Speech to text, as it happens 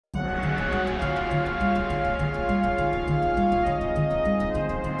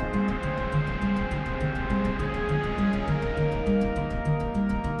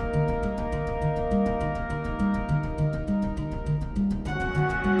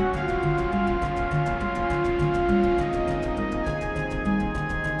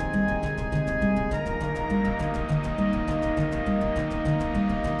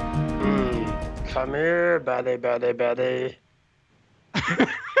Come here, Betty, Betty, Betty.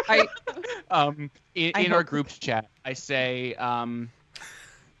 I In our group chat, I say, can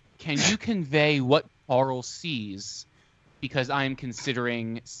you convey what Carl sees? Because I am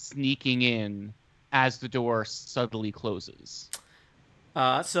considering sneaking in as the door subtly closes.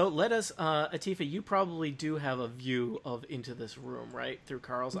 So let us, Atifa, you probably do have a view of into this room, right? Through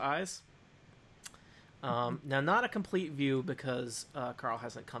Carl's eyes. Now, not a complete view because Carl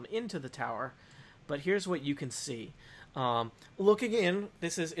hasn't come into the tower, but here's what you can see. Looking in,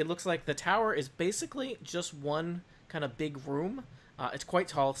 it looks like the tower is basically just one kind of big room. It's quite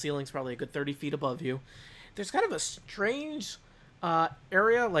tall. Ceiling's probably a good 30 feet above you. There's kind of a strange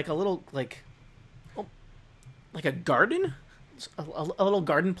area, like a little, like a garden, a little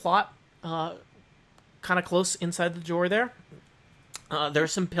garden plot, kind of close inside the door there. There are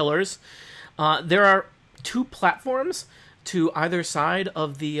some pillars. There are 2 platforms to either side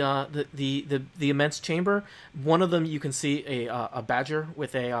of the immense chamber. One of them you can see a badger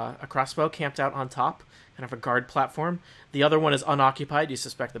with a crossbow camped out on top, kind of a guard platform. The other one is unoccupied. You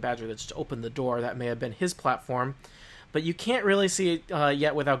suspect the badger that just opened the door. That may have been his platform. But you can't really see it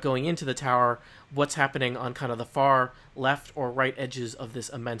yet without going into the tower what's happening on kind of the far left or right edges of this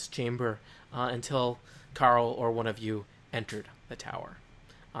immense chamber until Carl or one of you entered the tower.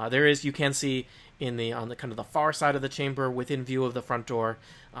 You can see on the kind of the far side of the chamber within view of the front door,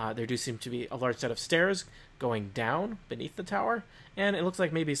 there do seem to be a large set of stairs going down beneath the tower, and it looks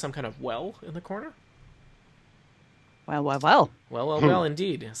like maybe some kind of well in the corner. Well,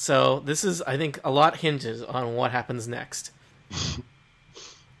 indeed. So this is, I think, a lot hinges on what happens next.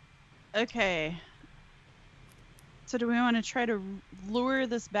 Okay. So do we want to try to lure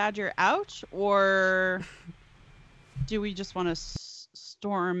this badger out, or do we just want to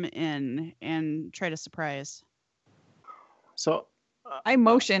storm in and try to surprise? So I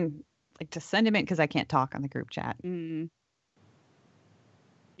motion to send him in because I can't talk on the group chat.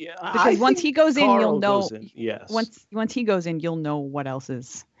 yeah, Because once he goes in, you'll know. Yes. Once he goes in, you'll know what else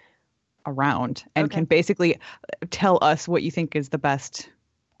is around and can basically tell us what you think is the best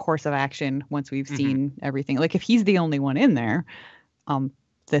course of action once we've seen everything. Like if he's the only one in there,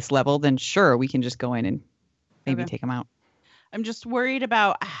 this level, then sure, we can just go in and maybe take him out. I'm just worried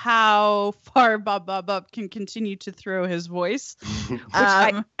about how far Bob can continue to throw his voice. Which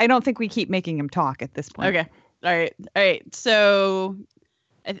I don't think we keep making him talk at this point. Okay. All right. So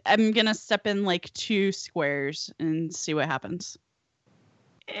I'm going to step in like 2 squares and see what happens.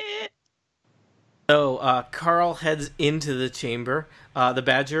 So Carl heads into the chamber. The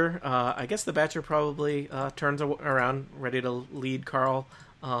badger, I guess the badger probably turns around, ready to lead Carl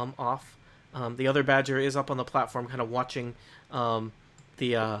off. The other badger is up on the platform, kind of watching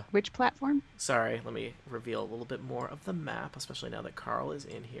the... Which platform? Sorry, let me reveal a little bit more of the map, especially now that Carl is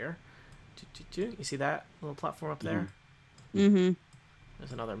in here. You see that little platform up there? Mm-hmm.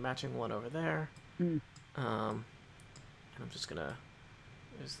 There's another matching one over there. And I'm just going to...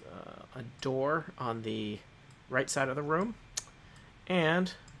 There's a door on the right side of the room.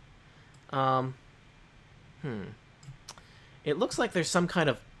 And... It looks like there's some kind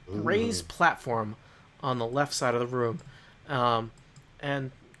of raised platform on the left side of the room,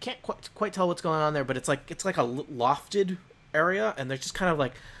 and can't quite tell what's going on there. But it's like a lofted area, and there's just kind of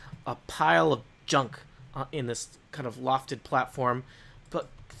like a pile of junk in this kind of lofted platform. But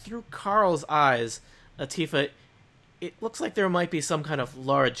through Carl's eyes, Atifa, it looks like there might be some kind of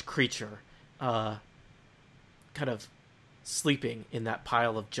large creature, kind of sleeping in that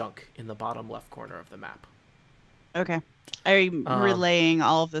pile of junk in the bottom left corner of the map. Okay. I'm relaying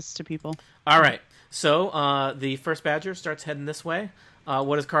all of this to people. All right. So the first badger starts heading this way.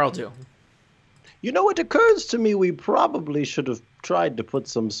 What does Carl do? You know, it occurs to me we probably should have tried to put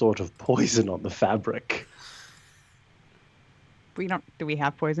some sort of poison on the fabric. Do we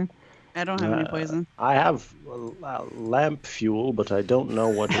have poison? I don't have any poison. I have lamp fuel, but I don't know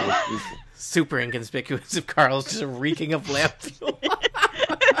what it is. Super inconspicuous if Carl's just reeking of lamp fuel.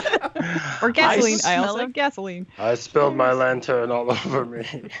 Or gasoline. I also have gasoline. I spilled my lantern all over me.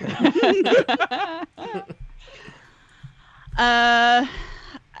 I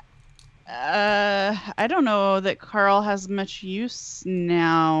don't know that Carl has much use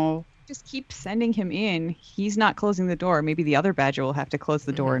now. Just keep sending him in. He's not closing the door. Maybe the other badger will have to close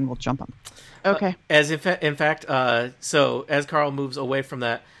the door and we'll jump him. Okay. In fact, so as Carl moves away from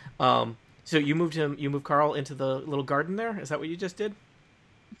that, so you moved Carl into the little garden there? Is that what you just did?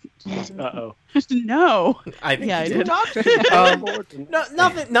 Uh-oh. No. I think I you did. No,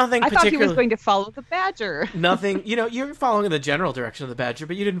 nothing I thought he was particular. going to follow the badger. Nothing, you're following in the general direction of the badger,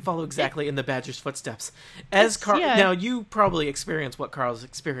 but you didn't follow exactly in the badger's footsteps. Now you probably experience what Carl's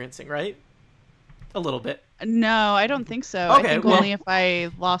experiencing, right? A little bit. No, I don't think so. Okay, I think well, only if I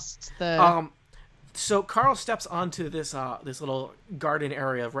lost the. So Carl steps onto this little garden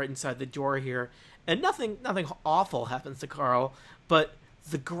area right inside the door here, and nothing awful happens to Carl, but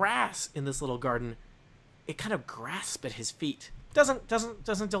the grass in this little garden, it kind of grasps at his feet.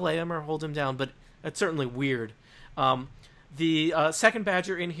 Doesn't delay him or hold him down, but it's certainly weird. The second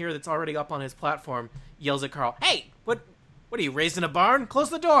badger in here that's already up on his platform yells at Carl, "Hey, what are you, raised in a barn? Close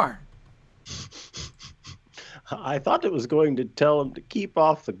the door!" I thought it was going to tell him to keep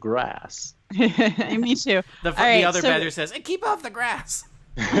off the grass. Me too. The other badger says, "Hey, keep off the grass."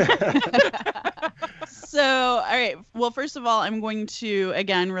 So, all right. Well, first of all, I'm going to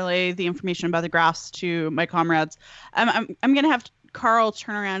again relay the information about the grass to my comrades. I'm going to have Carl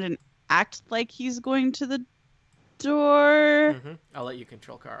turn around and act like he's going to the door. Mm-hmm. I'll let you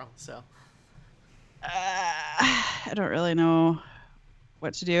control Carl. So, I don't really know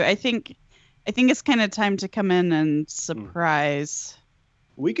what to do. I think it's kind of time to come in and surprise.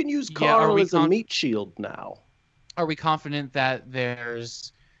 We can use Carl as a meat shield now. Are we confident that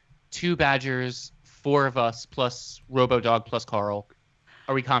there's 2 badgers, 4 of us, plus RoboDog, plus Carl?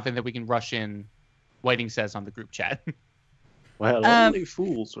 Are we confident that we can rush in? Whiting says on the group chat. Well, only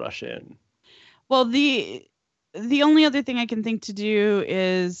fools rush in. Well, the only other thing I can think to do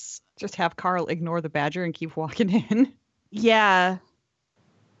is just have Carl ignore the badger and keep walking in. Yeah.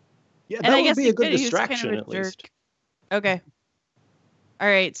 Yeah, that would be a good distraction at least. Okay. All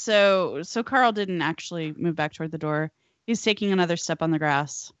right, so Carl didn't actually move back toward the door. He's taking another step on the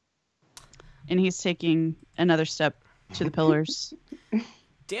grass. And he's taking another step to the pillars.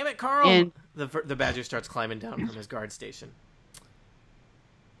 Damn it, Carl! And the badger starts climbing down from his guard station.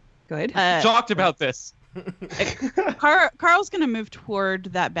 Good. Talked about this. Carl's going to move toward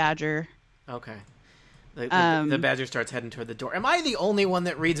that badger. Okay. The badger starts heading toward the door. Am I the only one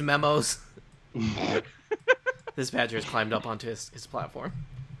that reads memos? This badger has climbed up onto his platform.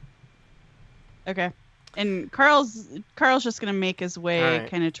 Okay. And Carl's just going to make his way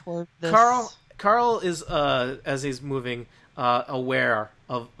kind of toward this. Carl is, as he's moving, aware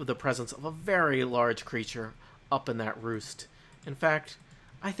of the presence of a very large creature up in that roost. In fact,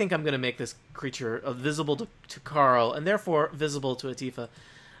 I think I'm going to make this creature visible to Carl, and therefore visible to Atifa.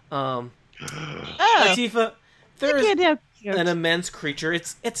 Atifa, there is an immense creature.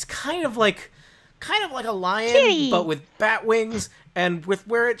 It's kind of like a lion, but with bat wings, and with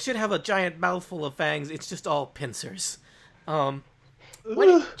where it should have a giant mouthful of fangs, it's just all pincers. Do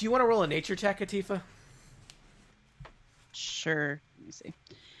you want to roll a nature check, Atifa? Sure. Let me see.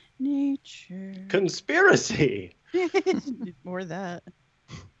 Nature. Conspiracy. More of that.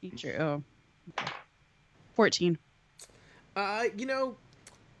 Nature. Oh. Okay. 14.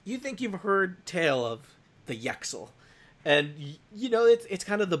 You think you've heard tale of the Yexel. And, it's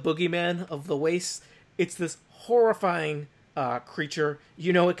kind of the boogeyman of the wastes. It's this horrifying creature.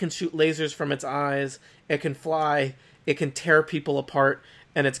 It can shoot lasers from its eyes. It can fly. It can tear people apart.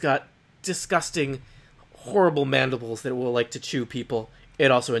 And it's got disgusting, horrible mandibles that will like to chew people.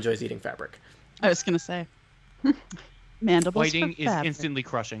 It also enjoys eating fabric. I was going to say. Mandibles Whiting for is fabric. instantly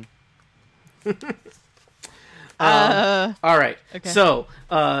crushing. All right. Okay. So,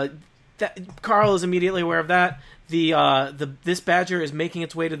 Carl is immediately aware of that. This badger is making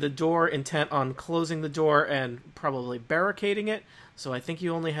its way to the door, intent on closing the door and probably barricading it. So I think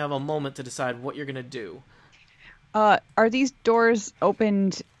you only have a moment to decide what you're going to do. Are these doors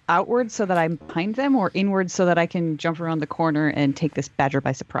opened outward so that I'm behind them, or inward so that I can jump around the corner and take this badger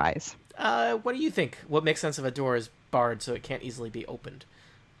by surprise? What do you think? What makes sense if a door is barred so it can't easily be opened?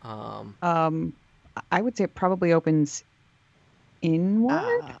 I would say it probably opens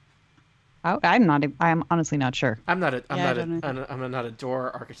inward. I'm honestly not sure. I'm not a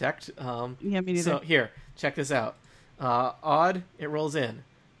door architect. Yeah, me neither. So here, check this out. Odd, it rolls in.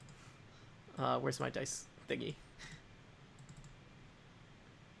 Where's my dice thingy?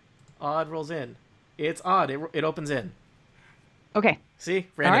 Odd rolls in. It's odd. It opens in. Okay. See?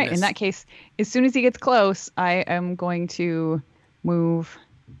 Randomness. All right. In that case, as soon as he gets close, I am going to move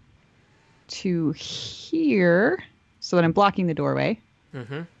to here so that I'm blocking the doorway.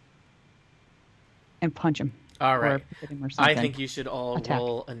 Mm-hmm. And punch him. All right. I think you should all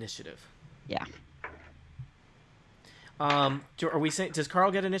roll initiative. Yeah. Are we saying, does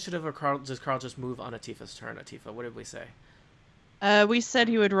Carl get initiative, or does Carl just move on Atifa's turn? Atifa, what did we say? We said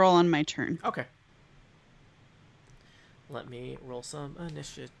he would roll on my turn. Okay. Let me roll some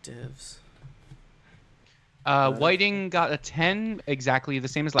initiatives. Whiting got a 10, exactly the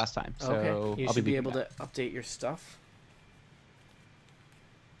same as last time. So okay. You should be able to update your stuff.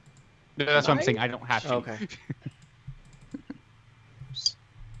 No, that's what I'm saying. I don't have to. Okay.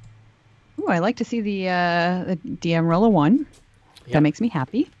 Ooh, I like to see the DM roll a 1. Yep. That makes me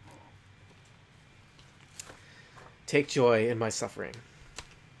happy. Take joy in my suffering.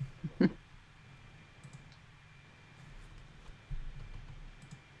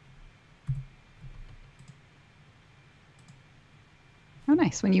 Oh,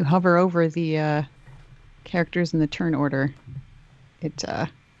 nice. When you hover over the characters in the turn order, it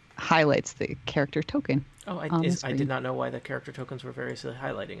highlights the character token. Oh, I screen. did not know why the character tokens were variously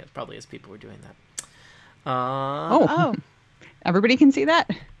highlighting it. Probably as people were doing that. Oh, everybody can see that?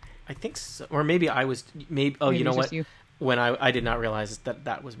 I think so. Or maybe I was... Maybe. Oh, Maybe you know it's what? just you. When I did not realize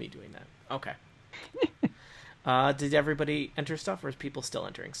that was me doing that. Okay. Did everybody enter stuff, or is people still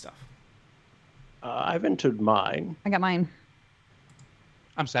entering stuff? I've entered mine. I got mine.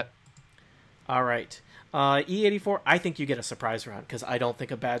 I'm set. All right. E84, I think you get a surprise round, because I don't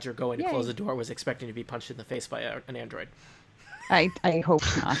think a badger going to Yay. close the door was expecting to be punched in the face by an android. I hope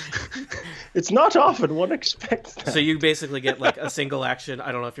not. It's not often one expects that. So you basically get like a single action.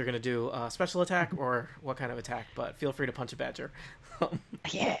 I don't know if you're going to do a special attack or what kind of attack, but feel free to punch a badger.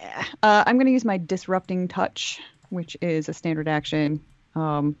 Yeah. I'm going to use my Disrupting Touch, which is a standard action.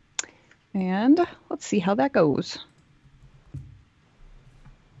 And let's see how that goes.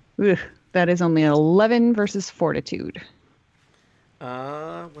 Ugh, that is only 11 versus Fortitude.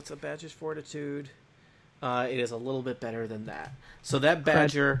 What's a badger's fortitude? It is a little bit better than that. So that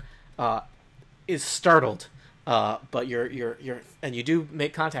badger is startled, but you're and you do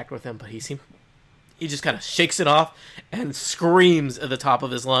make contact with him, but he just kind of shakes it off and screams at the top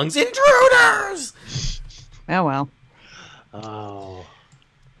of his lungs, "Intruders!" Oh, well. Oh.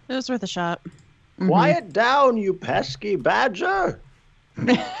 It was worth a shot. Quiet down, you pesky badger!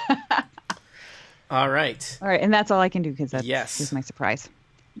 All right. All right, and that's all I can do because that's Yes. is my surprise.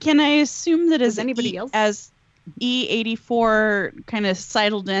 Can I assume that Does anybody else? as E84 kind of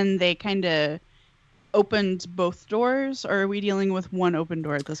sidled in, they kind of opened both doors, or are we dealing with one open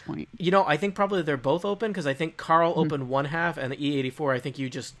door at this point? You know, I think probably they're both open, because I think Carl opened one half, and the E84, I think you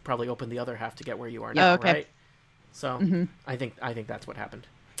just probably opened the other half to get where you are now, okay. right? So I think that's what happened.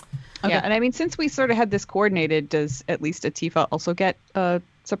 Okay. Yeah, and I mean, since we sort of had this coordinated, does at least Atifa also get a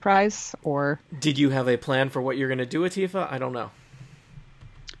surprise, or? Did you have a plan for what you're going to do, Atifa? I don't know.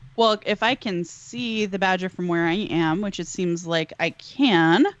 Well, if I can see the badger from where I am, which it seems like I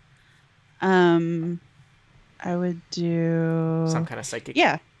can, I would do Some kind of psychic.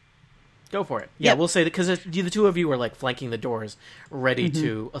 Yeah. Go for it. Yeah, Yep. we'll say that because the two of you were like flanking the doors, ready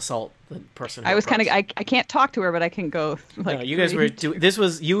to assault the person. I was kind of I can't talk to her, but I can go. Like, No, you guys were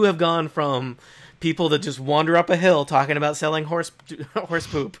you have gone from people that just wander up a hill talking about selling horse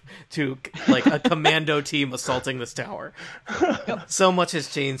poop to like a commando team assaulting this tower. So much has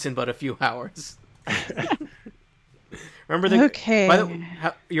changed in but a few hours. Remember the Okay.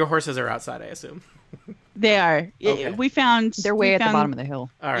 By your horses are outside, I assume. They are. Okay. We found They're way at the bottom of the hill.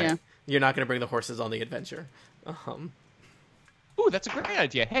 All right. Yeah. You're not going to bring the horses on the adventure. Ooh, that's a great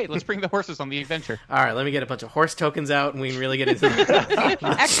idea. Hey, let's bring the horses on the adventure. All right, let me get a bunch of horse tokens out, and we can really get into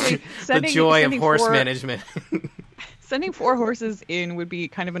Actually, the joy of horse 4 management. Sending 4 horses in would be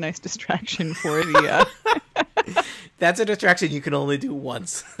kind of a nice distraction for the. That's a distraction you can only do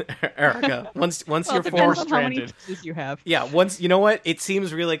once, Erica. Once Well, you're it depends forced. on how many stranded. horses you have. Yeah, once you know what, it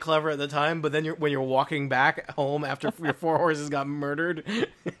seems really clever at the time, but then when you're walking back home after your 4 horses got murdered,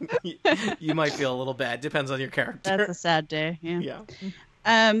 you might feel a little bad. Depends on your character. That's a sad day. Yeah.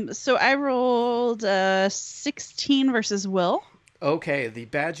 Yeah. So I rolled 16 versus Will. Okay, the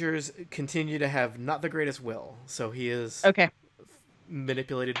Badgers continue to have not the greatest will, so he is Okay.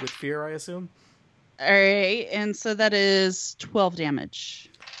 manipulated with fear, I assume. All right, and so that is 12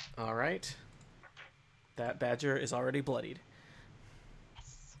 damage. All right. That badger is already bloodied.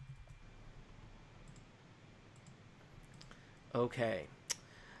 Okay.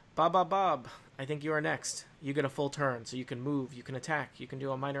 Bob, I think you are next. You get a full turn, so you can move, you can attack, you can do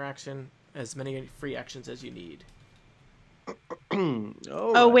a minor action, as many free actions as you need.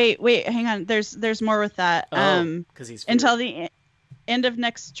 Oh, wait, hang on. There's more with that. Because he's feared. Until the end of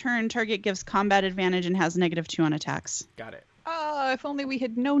next turn, target gives combat advantage and has -2 on attacks. Got it. If only we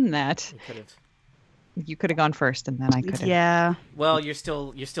had known that. You could have. You could have gone first, and then I could have. Yeah. Well, you're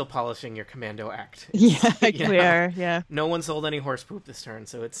still polishing your commando act. Yeah, You know? We are. Yeah. No one sold any horse poop this turn,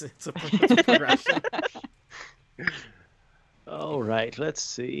 so it's a progression. All right, let's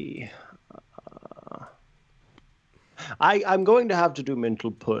see. I'm going to have to do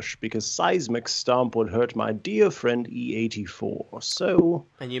mental push because seismic stomp would hurt my dear friend E84. So,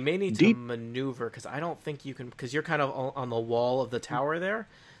 and you may need to maneuver because I don't think you can, because you're kind of on the wall of the tower there.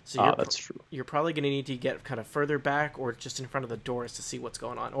 So that's true. You're probably going to need to get kind of further back or just in front of the doors to see what's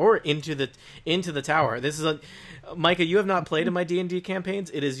going on, or into the tower. This is Micah, you have not played in my D&D campaigns.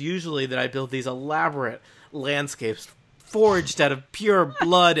 It is usually that I build these elaborate landscapes forged out of pure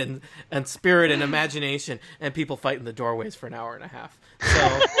blood and spirit and imagination, and people fight in the doorways for an hour and a half.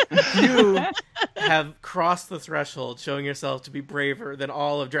 So you have crossed the threshold, showing yourself to be braver than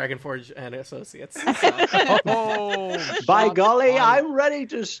all of Dragonforge and Associates. So, by golly, I'm ready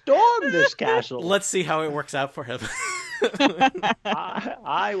to storm this castle. Let's see how it works out for him.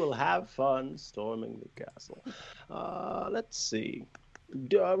 I will have fun storming the castle. Let's see.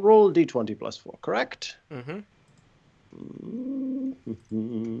 Roll d20 plus 4, correct? Mm-hmm.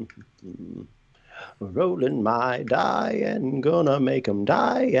 Rolling my die and gonna make 'em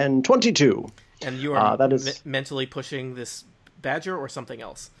die, and 22. And you are that is... mentally pushing this badger or something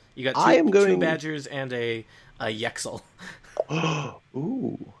else? You got two badgers and a Yexel.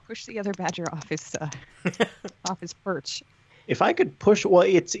 Ooh. Push the other badger off his perch. If I could push, well,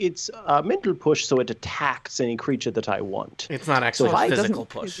 it's a mental push, so it attacks any creature that I want. It's not actually a physical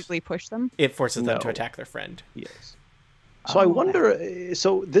push. Physically push them? It forces them to attack their friend. Yes. So I wonder,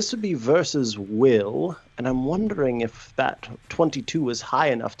 so this would be versus will, and I'm wondering if that 22 is high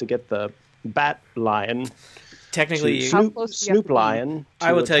enough to get the bat lion. Technically, Snoop lion.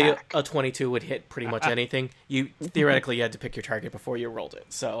 I will tell you, a 22 would hit pretty much anything. You theoretically you had to pick your target before you rolled it.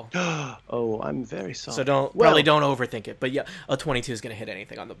 So. Oh, I'm very sorry. So probably don't overthink it. But yeah, a 22 is going to hit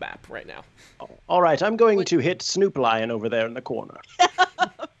anything on the map right now. All right, I'm going to hit Snoop lion over there in the corner.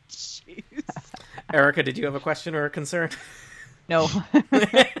 Jeez. Erica, did you have a question or a concern? No.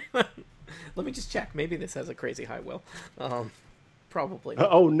 Let me just check. Maybe this has a crazy high will. Probably.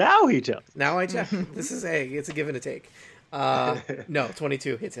 Oh, now he tells. Now I check. It's a give and a take. No,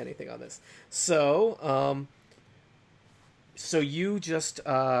 22 hits anything on this. So, so you just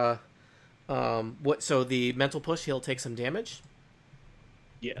what? So the mental push, he'll take some damage.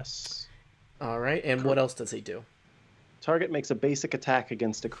 Yes. All right, and what else does he do? Target makes a basic attack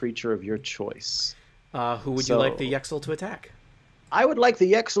against a creature of your choice. Who would you like the Yexel to attack? I would like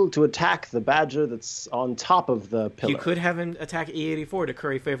the Yexel to attack the badger that's on top of the pillar. You could have him attack E84 to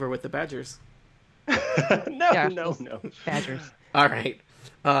curry favor with the badgers. No. Badgers. All right.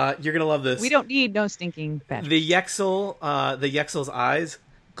 You're gonna love this. We don't need no stinking badgers. The Yexel's eyes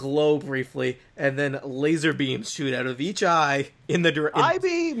glow briefly, and then laser beams shoot out of each eye in the direction. Eye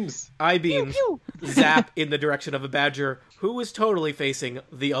beams zap in the direction of a badger who is totally facing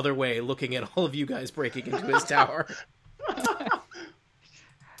the other way, looking at all of you guys breaking into his tower.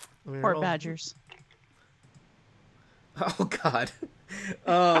 Poor badgers. Oh God.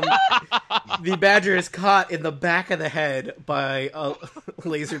 The badger is caught in the back of the head by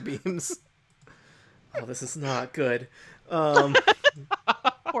laser beams. Oh, this is not good.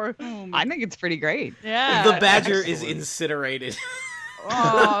 For whom? I think it's pretty great. Yeah. The badger is incinerated.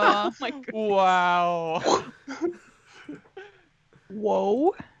 Oh my God. Wow.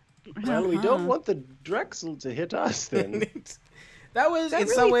 Whoa. Well, we don't want the Drexel to hit us then. That was, in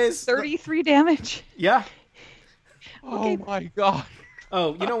really some ways... 33 damage? Yeah. Oh my God.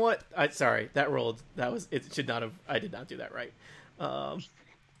 Oh, you know what? Sorry, that rolled. It should not have... I did not do that right. It's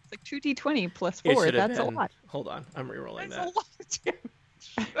like 2d20 plus 4. That's a lot. Hold on. I'm re-rolling That's that. a lot of damage.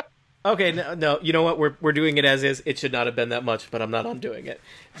 Okay, no, you know what? We're doing it as is. It should not have been that much, but I'm not undoing it.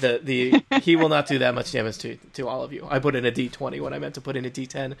 He will not do that much damage to all of you. I put in a D20 when I meant to put in a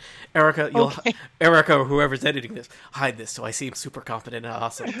D10. Erica, Erica, or whoever's editing this, hide this so I seem super confident and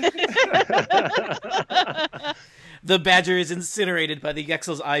awesome. The badger is incinerated by the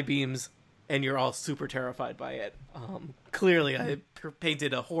Yexel's eye beams, and you're all super terrified by it. Clearly, I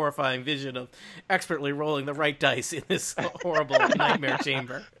painted a horrifying vision of expertly rolling the right dice in this horrible nightmare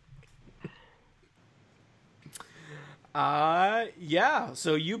chamber. Yeah,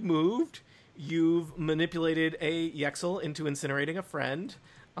 so you've moved. You've manipulated a Yexel into incinerating a friend.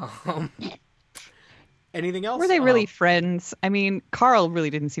 Anything else? Were they really friends? I mean, Carl really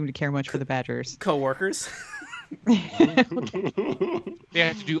didn't seem to care much for the badgers. Co-workers? They had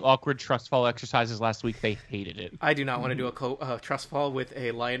to do awkward trust fall exercises last week. They hated it. I do not want to do a trust fall with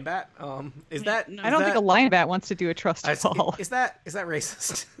a lion bat. Is that? I don't think a lion bat wants to do a trust fall. Is that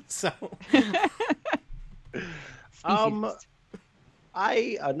racist? So.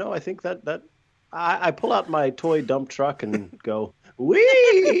 I think that I pull out my toy dump truck and go,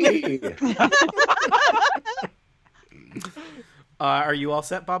 wee! Are you all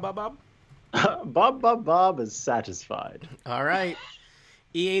set, Bob? Bob is satisfied. All right.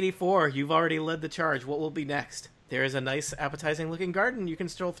 E84, you've already led the charge. What will be next? There is a nice, appetizing-looking garden you can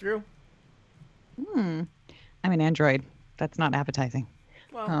stroll through. I'm an android. That's not appetizing.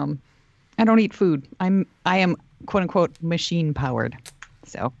 Well, I don't eat food. I am quote unquote machine powered.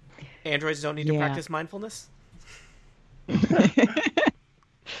 So androids don't need to practice mindfulness?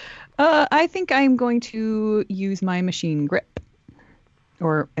 I think I'm going to use my machine grip,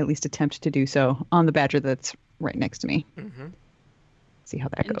 or at least attempt to do so, on the badger that's right next to me. Mm-hmm. See how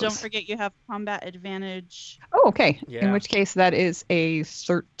that And goes. don't forget you have combat advantage. Oh, okay. Yeah. In which case that is a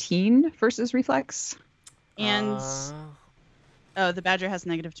 13 versus reflex. And the badger has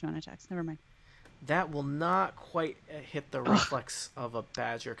 -2 on attacks. Never mind. That will not quite hit the reflex of a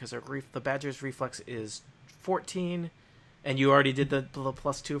badger, because the badger's reflex is 14. And you already did the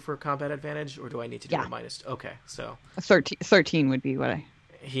 +2 for combat advantage, or do I need to do a minus? Okay, so 13 would be what I.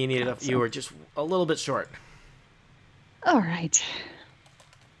 He needed you were just a little bit short. All right.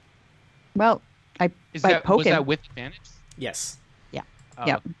 Well, I Was poke him. that with advantage? Yes. Yeah. Oh.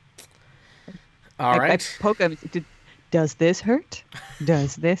 Yep. All right. I poke him. Does this hurt?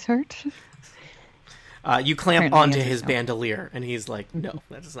 Does this hurt? You clamp Apparently onto the answer his is no. bandolier, and he's like, "No,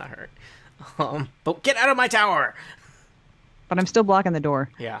 that does not hurt." But get out of my tower! But I'm still blocking the door.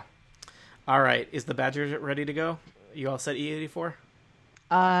 Yeah. All right. Is the badger ready to go? You all set E84?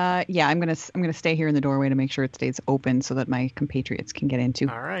 Yeah, I'm gonna stay here in the doorway to make sure it stays open so that my compatriots can get into.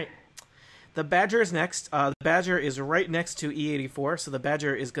 All right. The badger is next. The badger is right next to E84, so the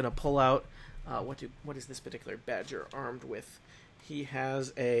badger is going to pull out. What is this particular badger armed with? He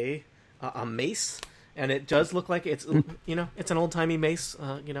has a mace, and it does look like it's it's an old timey mace.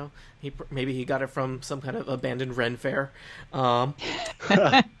 Maybe he got it from some kind of abandoned Ren fair. So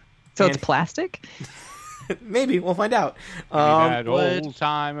it's plastic. Maybe we'll find out. That old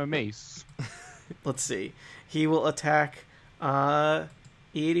time mace. Let's see. He will attack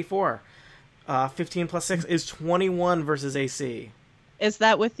E84. 15 plus 6 is 21 versus AC. Is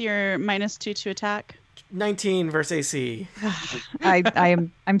that with your -2 to attack? 19 versus AC.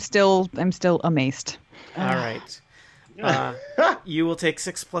 I'm still amazed. All right. You will take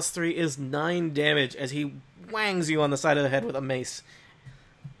 6 plus 3 is 9 damage as he whangs you on the side of the head with a mace.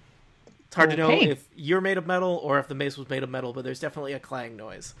 It's hard to know if you're made of metal or if the mace was made of metal, but there's definitely a clang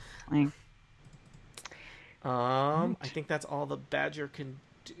noise. I think that's all the badger can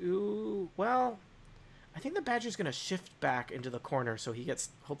do. Well, I think the badger's going to shift back into the corner so he gets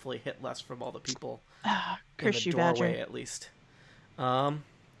hopefully hit less from all the people in the doorway, at least.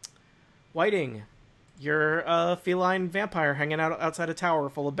 Whiting, you're a feline vampire hanging out outside a tower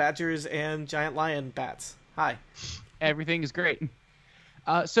full of badgers and giant lion bats. Hi. Everything is great.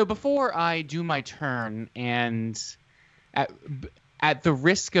 So before I do my turn, and at the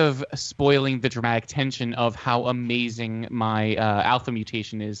risk of spoiling the dramatic tension of how amazing my alpha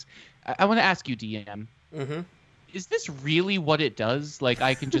mutation is, I want to ask you, DM. Mm-hmm. Is this really what it does? Like,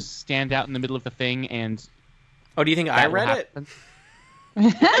 I can just stand out in the middle of the thing and... Oh, do you think I read it?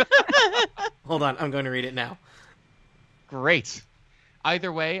 Hold on, I'm going to read it now. Great.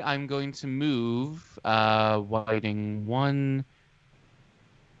 Either way, I'm going to move Whiting 1,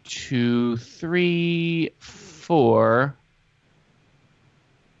 2, 3, 4.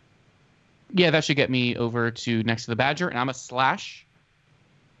 Yeah, that should get me over to next to the badger, and I'm a slash.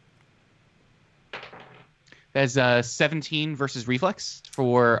 That's 17 versus reflex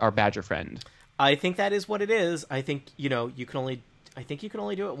for our badger friend. I think that is what it is. I think you can only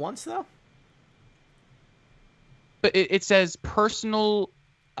do it once though. But it says personal,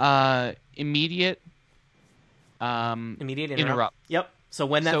 immediate interrupt. Yep. So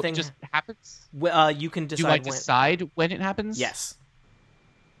when that thing just happens, you can decide. Do I decide when it happens? Yes.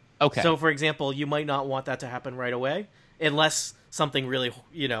 Okay. So, for example, you might not want that to happen right away, unless something really,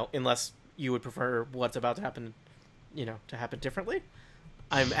 unless you would prefer what's about to happen, to happen differently.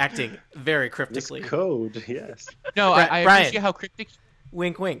 I'm acting very cryptically. This code, yes. No, I appreciate how cryptic.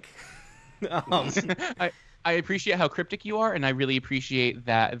 Wink, wink. I appreciate how cryptic you are, and I really appreciate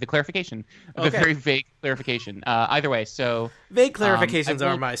the clarification, the very vague clarification. Either way, so vague clarifications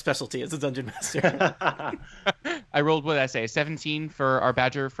are my specialty as a dungeon master. I rolled, what did I say, 17 for our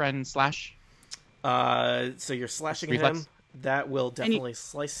badger friend slash. So you're slashing him. That will definitely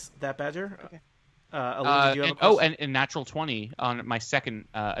slice that badger. Okay. Aline, did you have a question? And natural 20 on my second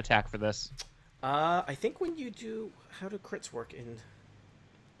attack for this. I think when you do, how do crits work in?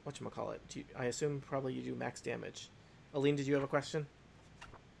 Whatchamacallit? I assume probably you do max damage. Aline, did you have a question?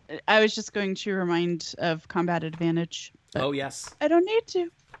 I was just going to remind of combat advantage. Oh, yes. I don't need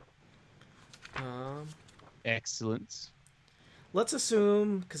to. Excellent. Let's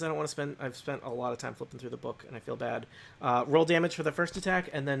assume, because I don't want to spend... I've spent a lot of time flipping through the book, and I feel bad. Roll damage for the first attack,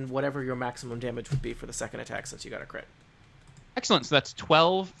 and then whatever your maximum damage would be for the second attack, since you got a crit. Excellent. So that's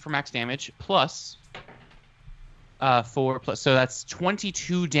 12 for max damage, plus 4 plus, so that's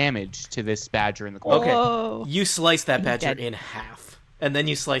 22 damage to this badger in the corner. Okay. Whoa. You slice that He's badger dead. in half, and then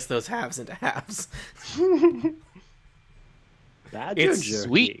you slice those halves into halves. Badger It's jerky.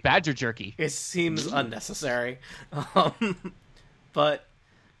 Sweet badger jerky. It seems unnecessary, but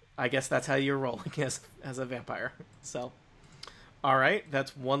I guess that's how you're rolling as a vampire. So, all right,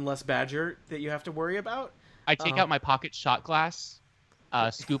 that's one less badger that you have to worry about. I take out my pocket shot glass,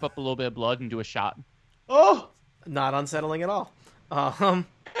 scoop up a little bit of blood, and do a shot. Oh! Not unsettling at all. I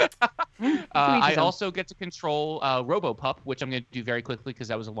also get to control RoboPup, which I'm going to do very quickly because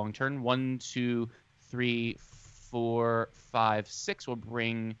that was a long turn. 1, 2, 3, 4, 5, 6 will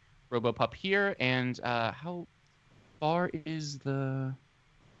bring RoboPup here. And how far is the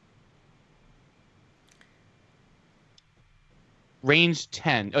range?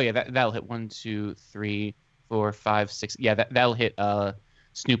 10. Oh yeah, that'll hit 1, 2, 3, 4, 5, 6. Yeah, that'll hit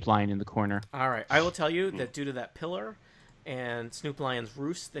Snoop Lion in the corner. All right, I will tell you that due to that pillar and Snoop Lion's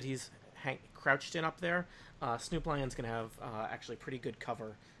roost that he's crouched in up there, Snoop Lion's going to have actually pretty good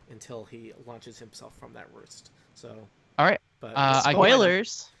cover until he launches himself from that roost. So, all right, but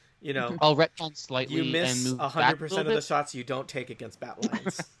Spoilers. You know, I'll retcon slightly. you miss and move 100% of bit. the shots you don't take against bat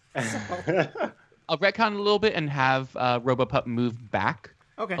lions. I'll retcon a little bit and have RoboPup move back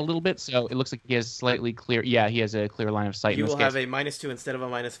Okay. a little bit, so it looks like he has slightly clear. Yeah, he has a clear line of sight. You in this will case. have a -2 instead of a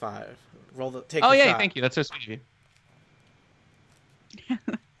 -5. Take Oh the yeah, shot. thank you. That's so sweet of you.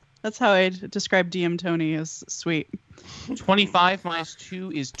 That's how I describe DM Tony as sweet. 25 minus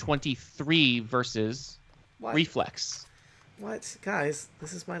 2 is 23 versus What? reflex. What? Guys,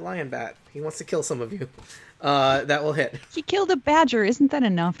 this is my lion bat. He wants to kill some of you. That will hit. He killed a badger. Isn't that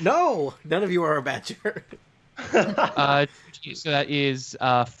enough? No! None of you are a badger. So that is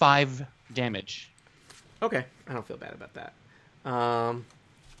 5 damage. Okay. I don't feel bad about that.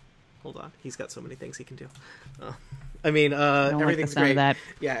 Hold on. He's got so many things he can do. I don't like the everything's sound great. of that.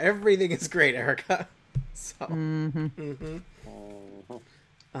 Yeah, everything is great, Erica. So,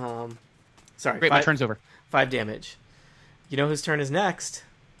 sorry. Great, my turn's over. 5 damage. You know whose turn is next?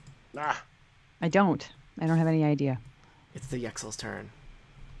 Nah. I don't have any idea. It's the Yexel's turn.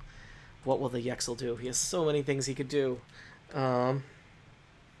 What will the Yexel do? He has so many things he could do. I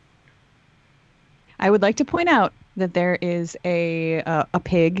would like to point out that there is a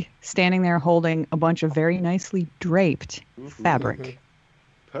pig standing there holding a bunch of very nicely draped fabric.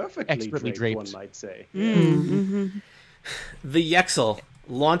 Perfectly Expertly draped, draped. one might say. The Yexel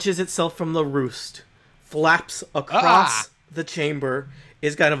launches itself from the roost, flaps across the chamber,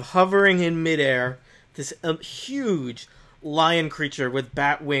 is kind of hovering in midair. This huge lion creature with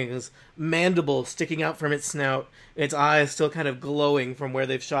bat wings, mandible sticking out from its snout, its eyes still kind of glowing from where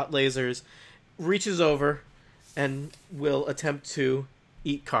they've shot lasers, reaches over and will attempt to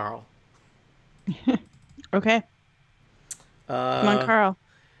eat Carl. Okay. Come on, Carl.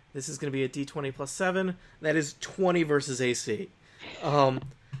 This is going to be a D20 plus 7. That is 20 versus AC. I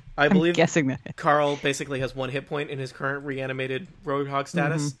believe I'm guessing that. Carl basically has 1 hit point in his current reanimated Roadhog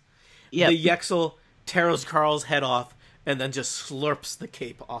status. Yep. The Yexel tears Carl's head off and then just slurps the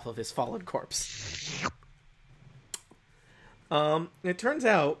cape off of his fallen corpse. It turns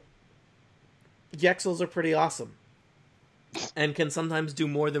out Yexels are pretty awesome and can sometimes do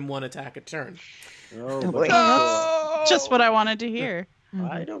more than 1 attack a turn. Oh, but Just what I wanted to hear.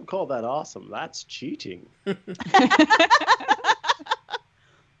 I don't call that awesome. That's cheating.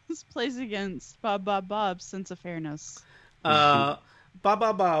 This plays against Bob's sense of fairness.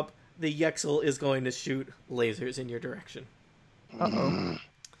 Bob, the Yexel is going to shoot lasers in your direction. Bomb.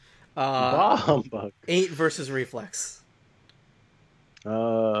 8 versus reflex.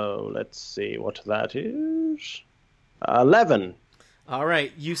 Oh, let's see what that is. 11. All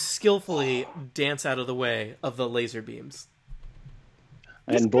right, you skillfully dance out of the way of the laser beams.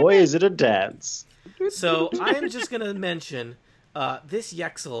 And boy, is it a dance. So I am just going to mention this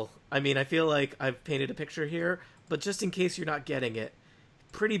Yexel. I mean, I feel like I've painted a picture here, but just in case you're not getting it,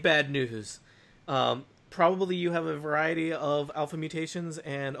 pretty bad news. Probably you have a variety of alpha mutations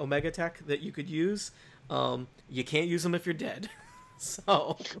and omega tech that you could use. You can't use them if you're dead.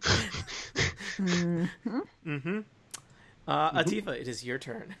 So, Atifa, it is your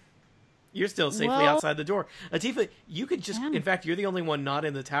turn. You're still safely outside the door. Atifa, you could just, in fact, you're the only one not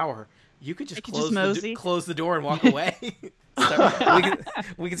in the tower. You could just close the door and walk away.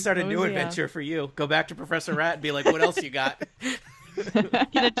 We can start a new adventure for you. Go back to Professor Rat and be like, what else you got?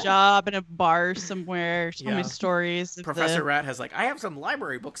 Get a job in a bar somewhere. Tell me stories. Professor Rat has like, I have some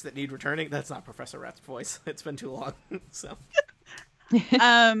library books that need returning. That's not Professor Rat's voice. It's been too long. So,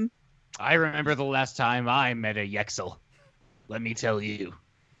 I remember the last time I met a Yexel. Let me tell you.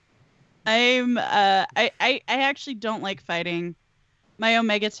 I actually don't like fighting. My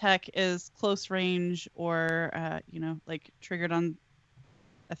Omega Tech is close range or like triggered on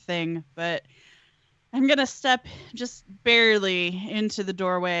a thing, but I'm gonna step just barely into the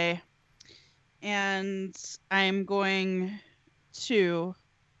doorway, and I'm going to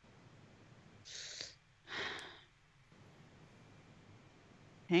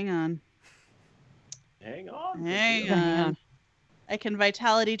hang on. Hang on. I can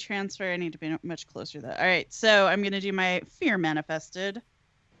vitality transfer. I need to be much closer to that. All right, so I'm going to do my fear manifested.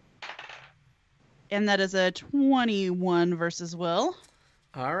 And that is a 21 versus will.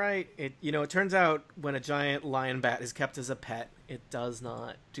 All right. It turns out when a giant lion bat is kept as a pet, it does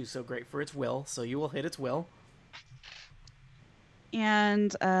not do so great for its will, so you will hit its will.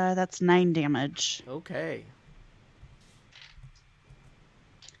 And that's 9 damage. Okay.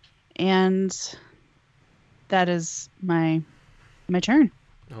 And that is my turn.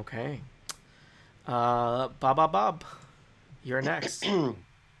 Okay. Bob, you're next.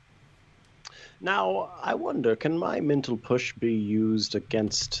 Now, I wonder, can my mental push be used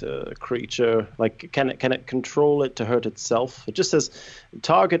against a creature? Like, can it control it to hurt itself? It just says,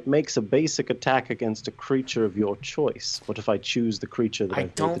 target makes a basic attack against a creature of your choice. What if I choose the creature that I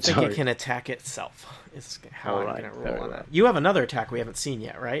don't think it can attack itself. Is how I'm going to roll on that. You have another attack we haven't seen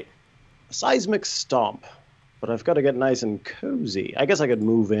yet, right? Seismic Stomp. But I've got to get nice and cozy. I guess I could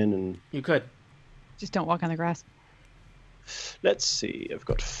move in and... You could. Just don't walk on the grass. Let's see. I've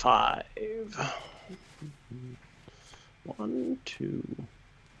got 5. 1, 2,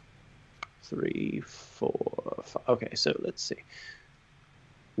 3, 4, 5. Okay, so let's see.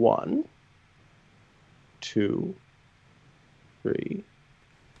 1, 2, 3,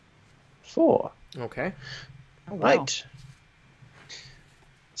 4. Okay. Oh, wow. Right.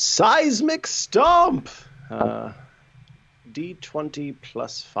 Seismic Stomp! D20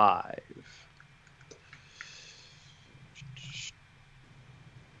 plus 5.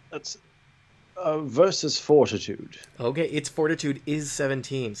 That's versus Fortitude. Okay, its Fortitude is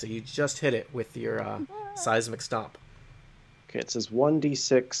 17, so you just hit it with your Seismic Stomp. Okay, it says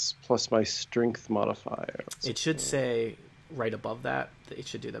 1d6 plus my Strength modifier. It should say right above that. It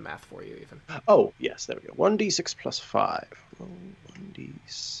should do the math for you, even. Oh, yes, there we go. 1d6 plus 5. Roll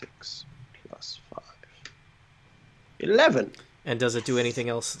 1d6 plus 5. 11. And does it do anything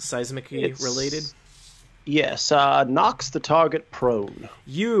else seismic-y related? Yes, knocks the target prone.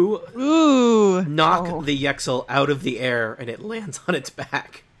 You knock the Yexel out of the air, and it lands on its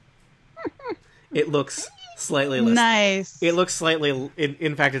back. It looks slightly less... Nice. It looks slightly...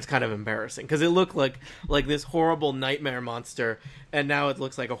 In fact, it's kind of embarrassing, because it looked like this horrible nightmare monster, and now it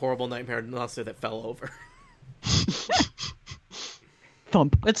looks like a horrible nightmare monster that fell over.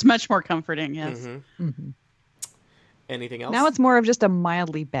 Thump. It's much more comforting, yes. Mm-hmm. Mm-hmm. Anything else? Now it's more of just a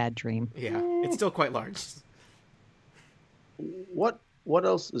mildly bad dream. Yeah, it's still quite large. What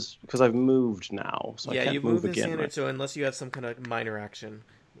else is... Because I've moved now, so I can't you've move moved again. Right? So unless you have some kind of minor action,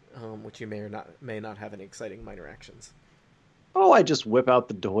 which you may not have any exciting minor actions. Oh, I just whip out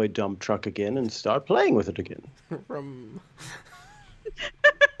the toy dump truck again and start playing with it again.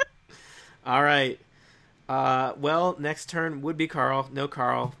 All right. Well, next turn would be Carl. No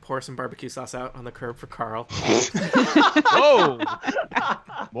Carl. Pour some barbecue sauce out on the curb for Carl. Whoa!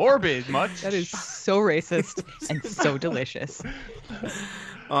 Morbid much. That is so racist and so delicious.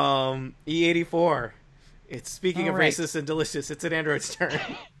 E84. It's speaking of racist and delicious. It's an android's turn.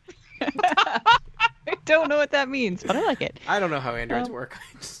 I don't know what that means, but I like it. I don't know how androids work.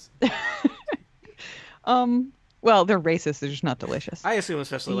 Well, they're racist. They're just not delicious. I assume,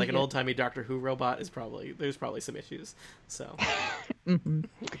 especially like an old-timey Doctor Who robot, there's probably some issues. So, mm-hmm.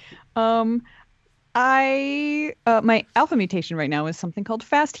 My alpha mutation right now is something called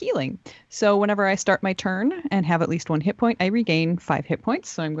fast healing. So whenever I start my turn and have at least 1 hit point, I regain 5 hit points.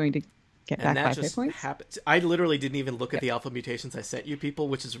 So I'm going to get back 5 hit points. Happens. I literally didn't even look at the alpha mutations I sent you people,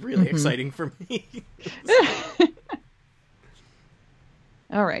 which is really exciting for me.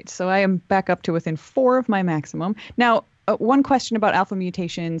 All right, so I am back up to within 4 of my maximum. Now, one question about alpha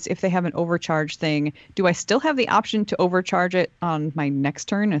mutations, if they have an overcharge thing, do I still have the option to overcharge it on my next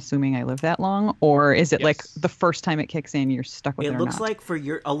turn, assuming I live that long? Or is it like the first time it kicks in, you're stuck with it or not? It looks like for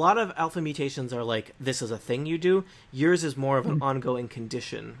a lot of alpha mutations are like, this is a thing you do. Yours is more of an ongoing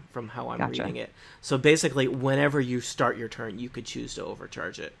condition from how I'm reading it. So basically, whenever you start your turn, you could choose to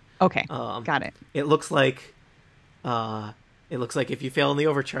overcharge it. Okay, got it. It looks like... if you fail in the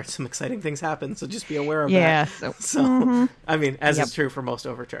overcharge, some exciting things happen, so just be aware of that. So I mean, as is true for most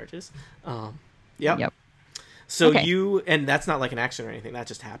overcharges. Yep. So and that's not like an action or anything, that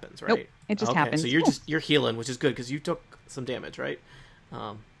just happens, right? Nope, it just happens. So you're healing, which is good, because you took some damage, right?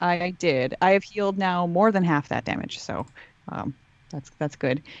 I did. I have healed now more than half that damage, so that's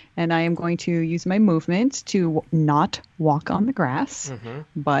good. And I am going to use my movement to not walk on the grass,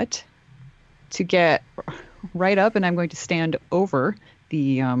 but to get right up, and I'm going to stand over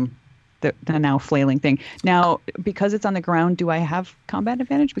the now flailing thing. Now, because it's on the ground, do I have combat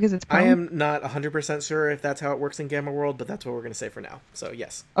advantage because it's prone? I am not 100% sure if that's how it works in Gamma World, but that's what we're going to say for now. So,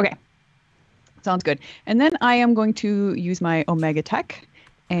 yes. Okay. Sounds good. And then I am going to use my Omega Tech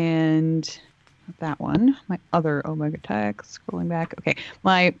and that one, my other Omega Tech, scrolling back. Okay.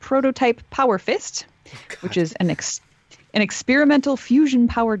 My prototype Power Fist, which is an experimental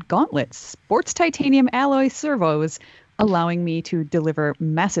fusion-powered gauntlet, sports titanium alloy servos, allowing me to deliver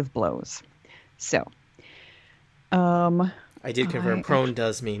massive blows. So, I did confirm prone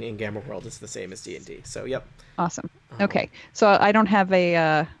does mean in Gamma World it's the same as D&D. So, yep. Awesome. Okay. So I don't have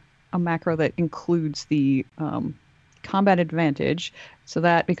a macro that includes the combat advantage. So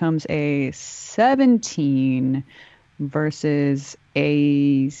that becomes a 17 versus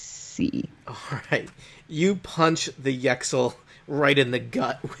AC. All right. You punch the Yexel right in the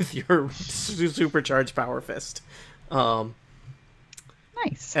gut with your supercharged Power Fist. Nice.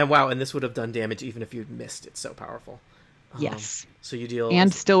 And wow, and this would have done damage even if you'd missed. It's so powerful. Yes. So you deal...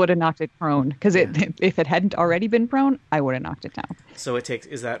 And still would have knocked it prone. Because if it hadn't already been prone, I would have knocked it down. So it takes...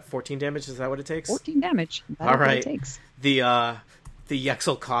 Is that 14 damage? Is that what it takes? 14 damage. That's all right. What it takes. The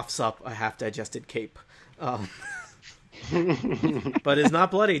Yexel coughs up a half-digested cape. But is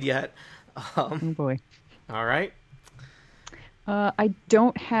not bloodied yet. Oh, boy. All right. I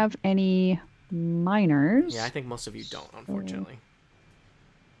don't have any minors. Yeah, I think most of you don't, unfortunately.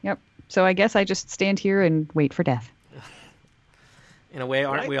 Yep. So I guess I just stand here and wait for death. In a way,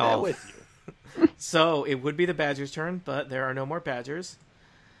 aren't we all? With you. So it would be the badger's turn, but there are no more badgers.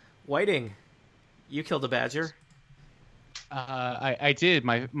 Whiting, you killed a badger. I did.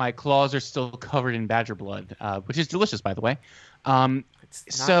 My claws are still covered in badger blood, which is delicious, by the way.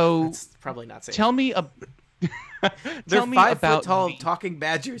 It's probably not safe. Tell me They're me 5 about foot tall talking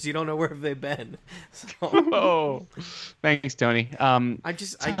badgers. You don't know where they've been. So. Oh, thanks, Tony. Tell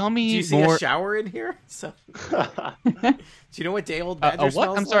me do you see more... a shower in here? So, do you know what day old badger what?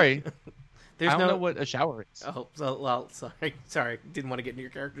 smells I'm sorry. There's I don't know what a shower is. Oh, well, sorry. Didn't want to get into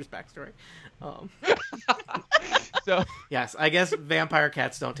your character's backstory. So yes, I guess vampire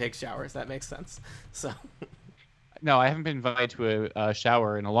cats don't take showers. That makes sense. So. No, I haven't been invited to a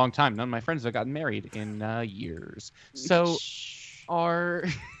shower in a long time. None of my friends have gotten married in years. So,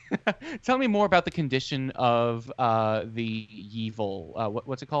 tell me more about the condition of the Yeevil.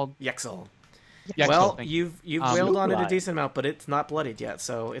 What's it called? Yexel. Yexel, well, you've wailed on it a right. decent amount, but it's not bloodied yet,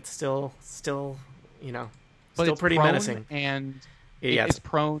 so it's still still it's pretty prone menacing. And yes. it's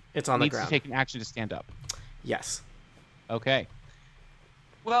prone. It's on the needs ground. to take an action to stand up. Yes. Okay.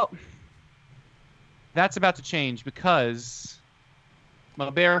 Well, that's about to change because my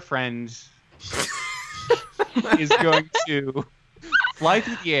bear friend is going to fly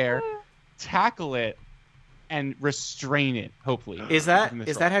through the air, tackle it, and restrain it, hopefully. Is that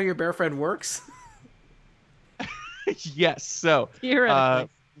how your bear friend works? Yes. So,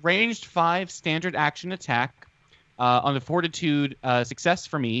 ranged 5 standard action attack. On the fortitude success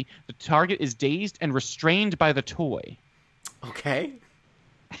for me, the target is dazed and restrained by the toy. Okay.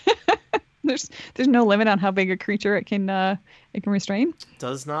 There's no limit on how big a creature it can restrain.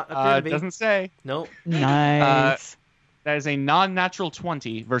 Does not appear to be. Doesn't say. Nope. Nice. That is a non-natural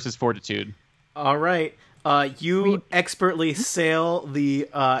 20 versus fortitude. All right. You expertly sail the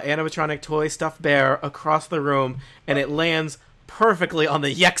animatronic toy stuffed bear across the room, and it lands perfectly on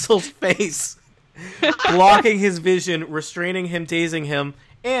the Yexel's face, blocking his vision, restraining him, dazing him,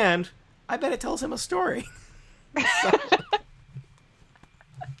 and I bet it tells him a story.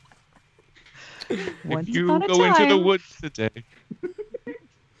 Once You upon a go into the time. woods today.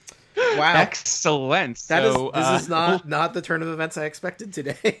 Wow. Excellent. This is not the turn of events I expected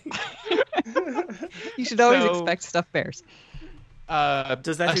today. You should always expect stuffed bears.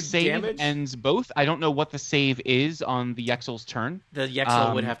 Does that a do save damage? ends both. I don't know what the save is on the Yexel's turn. The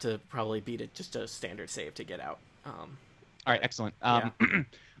Yexel would have to probably beat it just a standard save to get out. All right, excellent.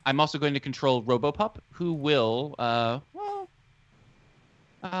 I'm also going to control Robopup, who will,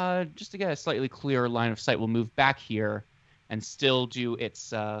 just to get a slightly clearer line of sight, will move back here and still do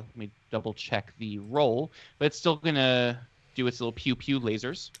its, let me double check the roll, but it's still going to do its little pew-pew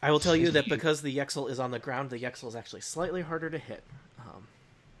lasers. I will tell you that because the Yexel is on the ground, the Yexel is actually slightly harder to hit.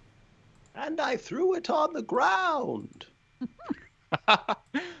 And I threw it on the ground.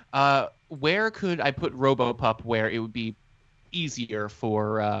 Where could I put Robopup where it would be easier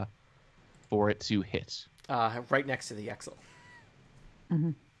for it to hit? Right next to the Yexel.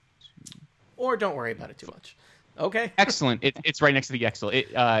 Or don't worry about it too much. Okay. Excellent. It's right next to the Yexel.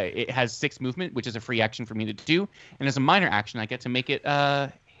 It has 6 movement, which is a free action for me to do, and as a minor action, I get to make it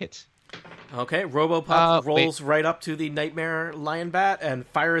hit. Okay. Robopup rolls right up to the Nightmare Lion Bat and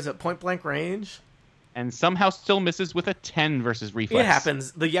fires at point blank range. And somehow still misses with a 10 versus reflex. It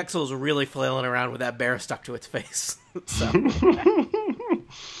happens. The Yexel's really flailing around with that bear stuck to its face. So.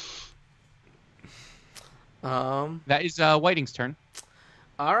 That is Whiting's turn.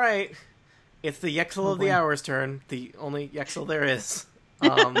 All right. It's the Yexel of the Hour's turn. The only Yexel there is.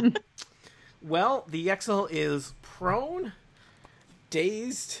 Well, the Yexel is prone,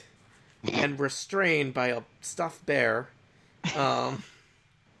 dazed, and restrained by a stuffed bear.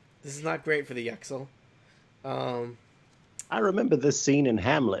 This is not great for the Yexel. I remember this scene in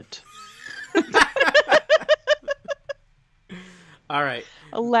Hamlet. All right.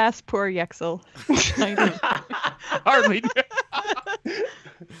 Alas, poor Yexel. Hardly.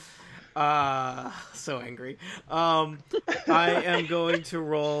 So angry. I am going to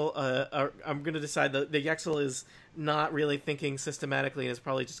roll. I'm going to decide that the Yexel is not really thinking systematically and is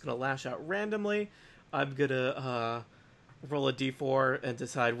probably just going to lash out randomly. I'm going to roll a d4 and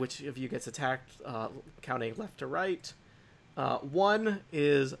decide which of you gets attacked, counting left to right. 1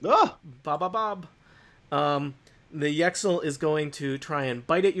 is Bob. The Yexel is going to try and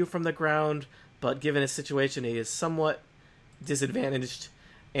bite at you from the ground, but given his situation, he is somewhat disadvantaged,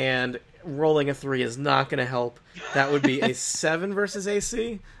 and rolling a 3 is not going to help. That would be a 7 versus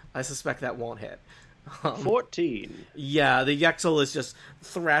AC. I suspect that won't hit. 14. Yeah, the Yexel is just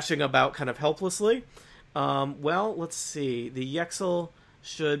thrashing about kind of helplessly. Well, let's see. The Yexel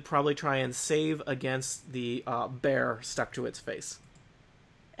should probably try and save against the bear stuck to its face.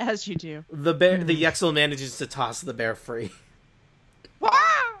 As you do. The Yexel manages to toss the bear free.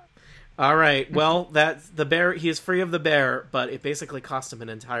 All right. Well, that's the bear. He is free of the bear, but it basically cost him an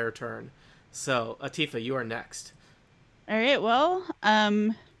entire turn. So, Atifa, you are next. All right. Well,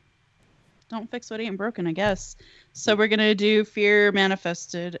 don't fix what ain't broken, I guess. So we're gonna do Fear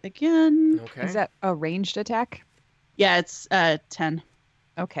Manifested again. Okay. Is that a ranged attack? Yeah, it's 10.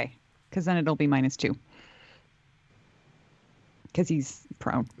 Okay, because then it'll be -2. Because he's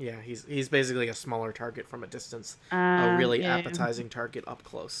prone. Yeah, he's basically a smaller target from a distance. A really yeah. appetizing target up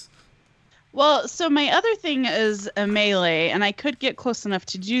close. Well, so my other thing is a melee, and I could get close enough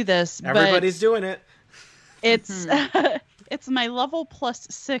to do this. Everybody's doing it. It's it's my level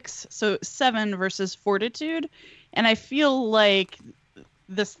 +6, so 7 versus Fortitude, and I feel like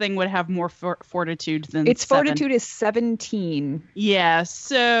this thing would have more fortitude than its 7. Fortitude is 17. Yeah,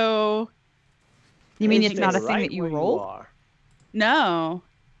 so You mean Is it's not a it thing right that you where roll? are? no,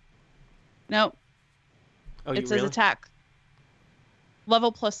 Oh, it you says really? attack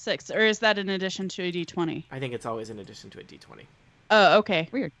level +6, or is that in addition to a d20? I think it's always in addition to a d20. Oh, okay.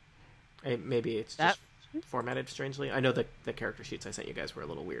 Weird. Maybe it's That- just formatted strangely. I know the character sheets I sent you guys were a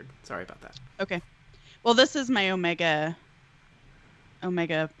little weird. Sorry about that. Okay. Well, this is my Omega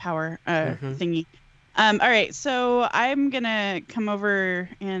power thingy. All right, so I'm gonna come over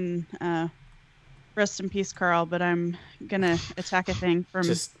and rest in peace, Carl. But I'm gonna attack a thing from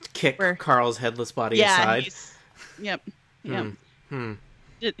Just kick where- Carl's headless body aside. Yep. Hmm.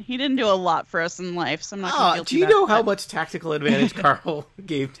 He didn't do a lot for us in life, so I'm not gonna feel Do too you bad, know how but much tactical advantage Carl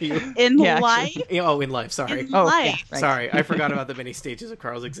gave to you? in Yeah, life? Oh, in life. Sorry. In Oh, life. yeah, right. Sorry, I forgot about the many stages of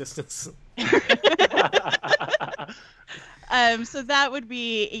Carl's existence. So that would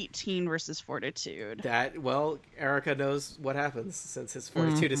be 18 versus Fortitude. Erica knows what happens since his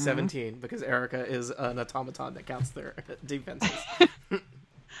fortitude is 17, because Erica is an automaton that counts their defenses.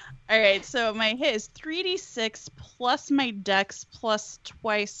 All right, so my hit is 3d6 plus my dex plus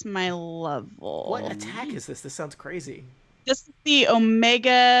twice my level. What attack is this? This sounds crazy. This is the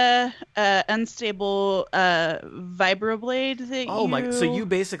Omega unstable vibroblade that Oh my! So you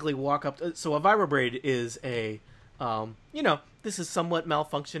basically walk up. So a vibroblade is a, this is somewhat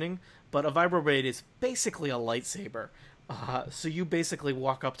malfunctioning, but a vibroblade is basically a lightsaber. So you basically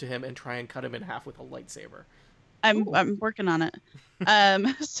walk up to him and try and cut him in half with a lightsaber. I'm working on it.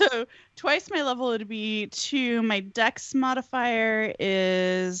 So twice my level would be 2. My dex modifier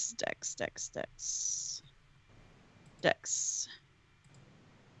is dex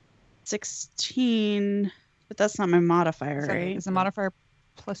 16, but that's not my modifier, right? Is the modifier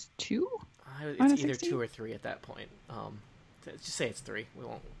 +2? It's Minus either 16? 2 or 3 at that point. Just say it's 3. We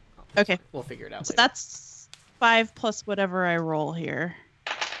won't. Okay. We'll figure it out. So later. that's 5 plus whatever I roll here,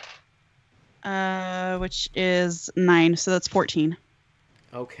 which is 9. So that's 14.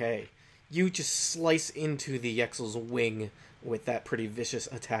 Okay. You just slice into the Yexel's wing with that pretty vicious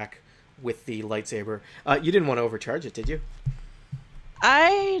attack with the lightsaber. You didn't want to overcharge it, did you?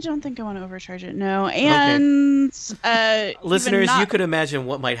 I don't think I want to overcharge it. No, and listeners, you could imagine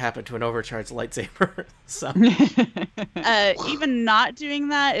what might happen to an overcharged lightsaber. So, even not doing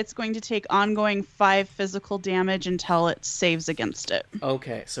that, it's going to take ongoing 5 physical damage until it saves against it.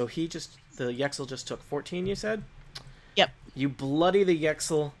 Okay, so the Yexel just took 14. You said. Yep. You bloody the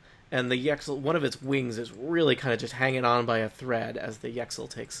Yexel, and the Yexel, one of its wings is really kind of just hanging on by a thread as the Yexel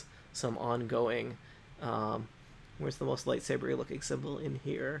takes some ongoing. Where's the most lightsaber-y looking symbol in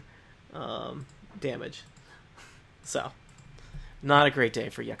here? Damage. So, not a great day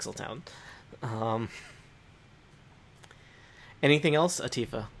for Yexeltown. Anything else,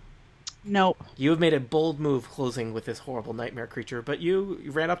 Atifa? Nope. You have made a bold move closing with this horrible nightmare creature, but you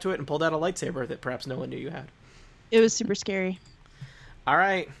ran up to it and pulled out a lightsaber that perhaps no one knew you had. It was super scary. All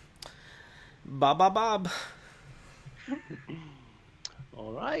right. Bob.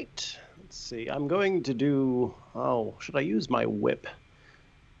 All right. Let's see. I'm going to do... Oh, should I use my whip?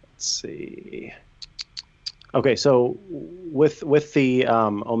 Let's see. Okay, so with the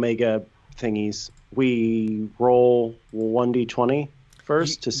Omega thingies, we roll 1d20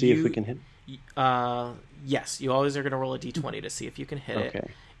 first to see if we can hit. Yes, you always are going to roll a d20 to see if you can hit it.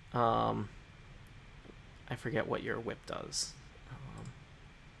 I forget what your whip does.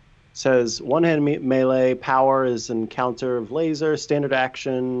 Says one-hand melee, power is encounter of laser, standard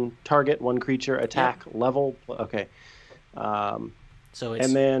action, target, one creature, attack, level. Okay. So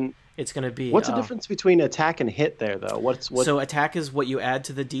and then it's going to be... What's the difference between attack and hit there, though? So attack is what you add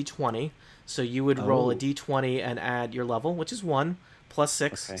to the d20. So you would roll a d20 and add your level, which is 1, plus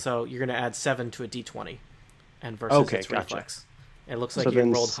 6. Okay. So you're going to add 7 to a d20. And versus its reflex. It looks like you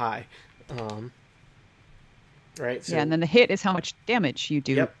rolled high. Right. So, yeah, and then the hit is how much damage you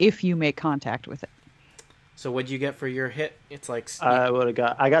do if you make contact with it. So what'd you get for your hit? It's like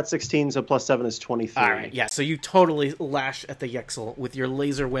I got 16, so plus 7 is 23. All right. Yeah. So you totally lash at the Yexel with your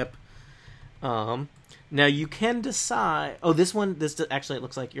laser whip. Now you can decide. Oh, this actually it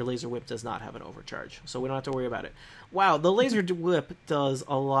looks like your laser whip does not have an overcharge, so we don't have to worry about it. Wow, the laser whip does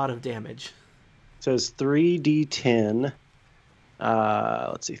a lot of damage. It says 3d10.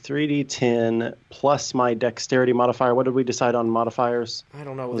 Let's see, 3d10 plus my dexterity modifier. What did we decide on modifiers? I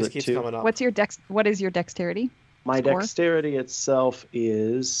don't know. This keeps coming up. What is your dexterity? My dexterity itself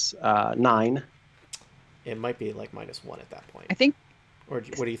is 9. It might be like -1 at that point. I think. Or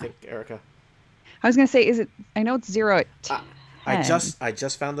what do you think, Erica? I was going to say, is it? I know it's 0 at 10. I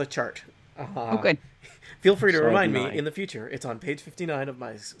just found the chart. Oh, good. Feel free to remind me in the future. It's on page 59 of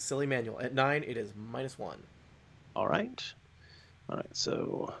my silly manual. At 9, it is -1. All right. All right,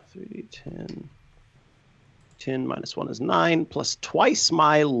 so 3d10. 10 minus 1 is 9, plus twice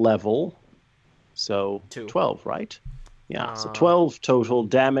my level. So 12, right? Yeah, so 12 total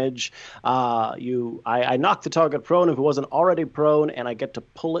damage. I knock the target prone if it wasn't already prone, and I get to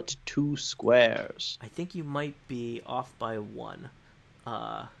pull it 2 squares. I think you might be off by 1.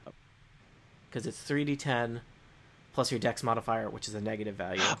 Because it's 3d10 plus your dex modifier, which is a negative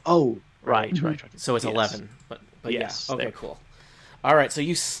value. Oh, right. So it's 11. But yes, yeah. Okay, cool. All right, so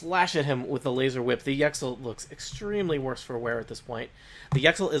you slash at him with the laser whip. The Yexel looks extremely worse for wear at this point. The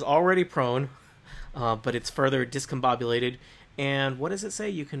Yexel is already prone, but it's further discombobulated. And what does it say?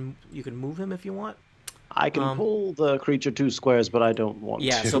 You can move him if you want? I can pull the creature 2 squares, but I don't want to.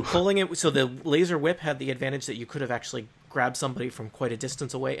 Yeah, so pulling it... So the laser whip had the advantage that you could have actually grabbed somebody from quite a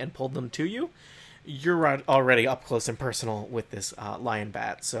distance away and pulled them to you. You're already up close and personal with this lion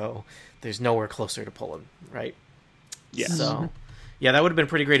bat, so there's nowhere closer to pull him, right? Yeah. So... Yeah, that would have been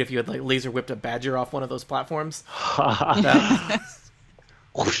pretty great if you had like laser whipped a badger off one of those platforms.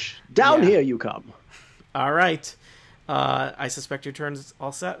 Down here you come. All right. I suspect your turn's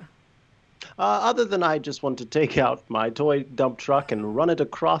all set. Other than I just want to take out my toy dump truck and run it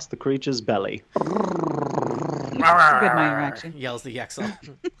across the creature's belly. Good minor action. Yells the Yexel.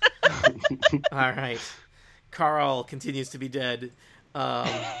 All right. Carl continues to be dead.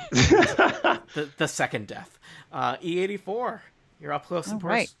 The second death. E84. You're up close and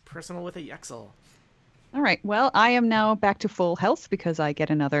personal with a Yexel. All right. Well, I am now back to full health because I get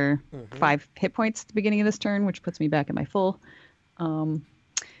another 5 hit points at the beginning of this turn, which puts me back at my full. And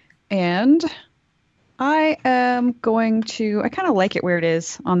I am going to... I kind of like it where it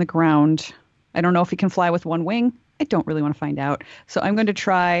is on the ground. I don't know if he can fly with one wing. I don't really want to find out. So I'm going to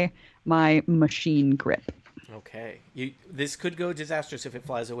try my machine grip. Okay. This could go disastrous if it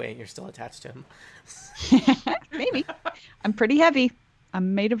flies away and you're still attached to him. Maybe. I'm pretty heavy.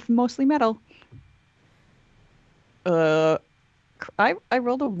 I'm made of mostly metal. I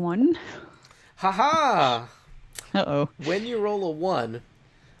rolled a 1. Ha-ha! Uh-oh. When you roll a 1,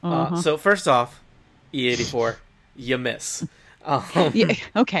 so first off, E84, you miss. Yeah.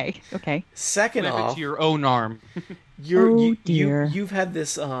 Okay. Second Flip it off, to your own arm. you've had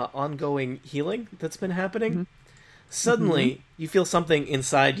this ongoing healing that's been happening. Mm-hmm. Suddenly, you feel something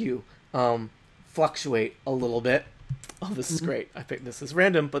inside you fluctuate a little bit. Oh, this is great. I think this is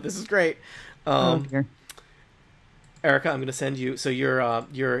random, but this is great. Oh dear. Erica, I'm going to send you... So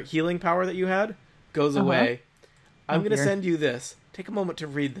your healing power that you had goes away. I'm going to send you this. Take a moment to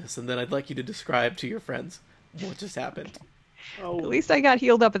read this, and then I'd like you to describe to your friends what just happened. Oh. At least I got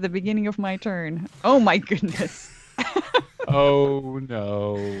healed up at the beginning of my turn. Oh my goodness. Oh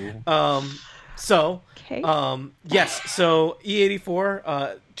no. Yes. So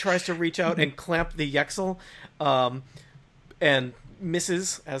E84 tries to reach out and clamp the Yexel, and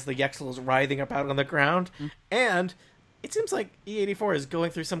misses as the Yexel is writhing about on the ground. And it seems like E84 is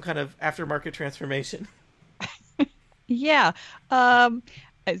going through some kind of aftermarket transformation. Yeah.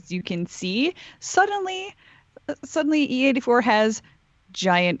 As you can see, suddenly E84 has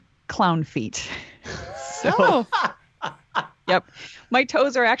giant clown feet. So, yep. My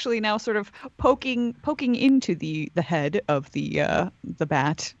toes are actually now sort of poking into the head of the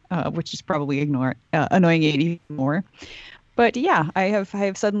bat, which is probably annoying 80 more. But yeah, I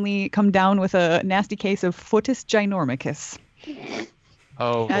have suddenly come down with a nasty case of footus ginormicus.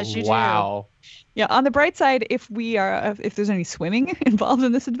 Oh, As you wow. Yeah, on the bright side, if there's any swimming involved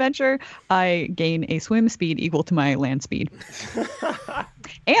in this adventure, I gain a swim speed equal to my land speed.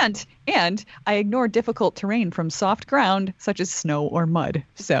 and I ignore difficult terrain from soft ground such as snow or mud.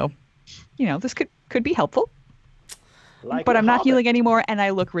 So, this could be helpful. But I'm not healing anymore, and I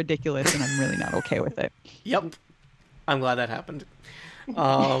look ridiculous, and I'm really not okay with it. Yep. I'm glad that happened.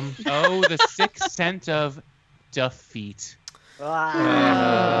 Oh, the sixth sense of defeat. The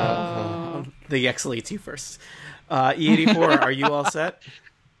Yexel eats you first. E84, are you all set?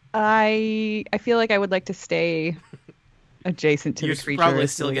 I feel like I would like to stay adjacent to the creature. You're probably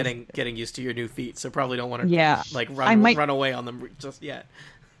still getting used to your new feet, so probably don't want to run away on them just yet.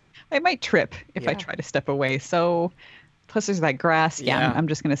 I might trip if I try to step away. So, plus there's that grass. Yeah. I'm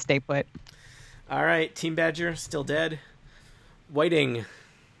just gonna stay put. All right, Team Badger still dead. Whiting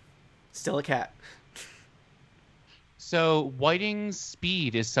still a cat. So Whiting's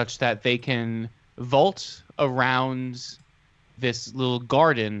speed is such that they can vault around this little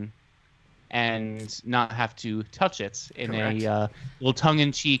garden and not have to touch it in a little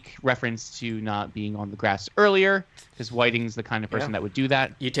tongue-in-cheek reference to not being on the grass earlier, because Whiting's the kind of person that would do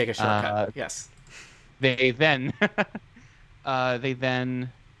that. You take a shortcut. Yes. They then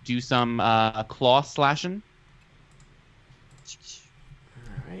do some claw slashing.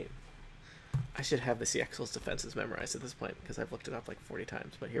 All right. I should have the Yexel's defenses memorized at this point because I've looked it up like 40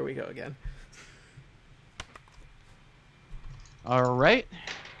 times, but here we go again. All right.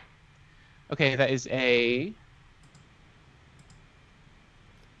 Okay, that is a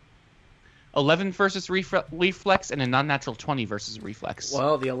 11 versus reflex and a non-natural 20 versus reflex.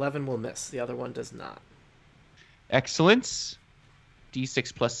 Well, the 11 will miss. The other one does not. Excellent.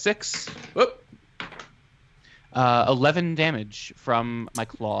 D6 plus 6. Whoop. 11 damage from my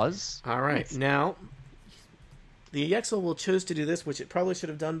claws. All right. Nice. Now, the Yexel will choose to do this, which it probably should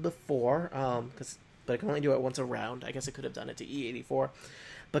have done before, but it can only do it once a round. I guess it could have done it to E84.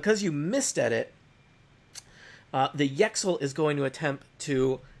 Because you missed at it, the Yexel is going to attempt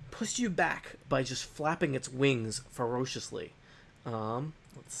to push you back by just flapping its wings ferociously. Let's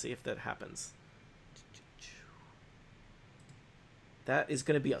see if that happens. That is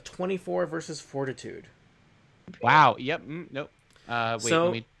going to be a 24 versus fortitude. Wow. Yep. Nope. Wait,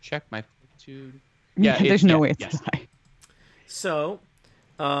 let me check my fortitude. Yeah, there's no way it's high. So,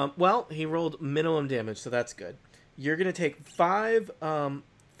 well, he rolled minimum damage, so that's good. You're going to take 5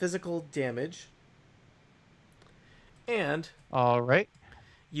 physical damage. And... all right.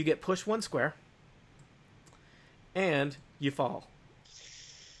 You get pushed 1 square. And you fall.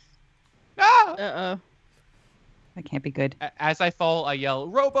 Ah! Uh-oh. That can't be good. As I fall, I yell,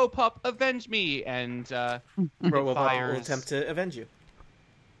 "Robopup, avenge me!" And Robopup will attempt to avenge you.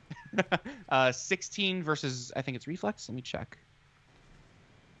 16 versus, I think it's reflex. Let me check.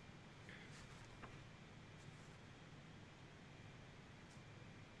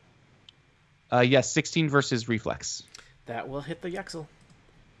 Yes, 16 versus reflex. That will hit the Yexel.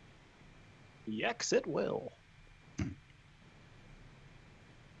 Yes, it will.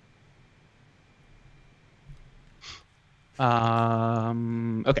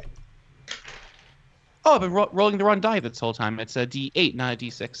 Okay. Oh, I've been rolling the wrong die this whole time. It's a D8, not a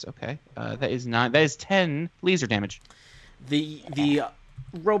D6. Okay. That is 9. That is 10 laser damage. The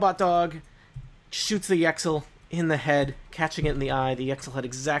robot dog shoots the Yexel in the head, catching it in the eye. The Yexel had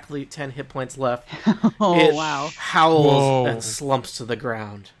exactly 10 hit points left. Oh, It wow. howls Whoa. and slumps to the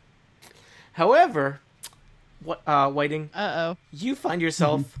ground. However, Whiting, Uh-oh. you find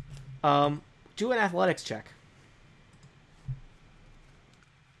yourself do an athletics check.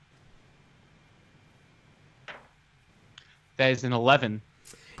 That is an 11.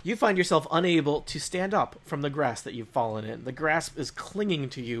 You find yourself unable to stand up from the grass that you've fallen in. The grass is clinging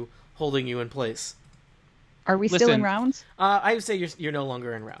to you, holding you in place. Are we still in Listen. rounds? I would say you're no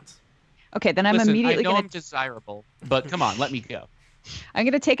longer in rounds. Okay, then I'm Listen, immediately I know going I'm to desirable, but come on, let me go. I'm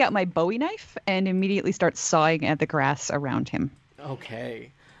going to take out my Bowie knife and immediately start sawing at the grass around him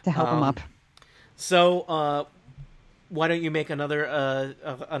Okay. to help him up. So, why don't you make another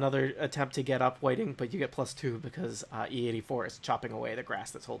attempt to get up, Whiting? But you get +2 because E84 is chopping away the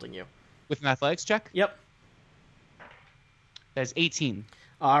grass that's holding you. With an athletics check, Yep. that is 18.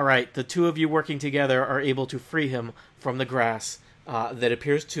 All right. The two of you working together are able to free him from the grass that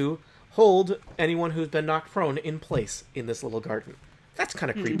appears to hold anyone who's been knocked prone in place in this little garden. That's kind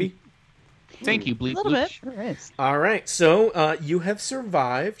of creepy. Thank you, Bleep. A little Bloop. bit. Sure is. All right. So you have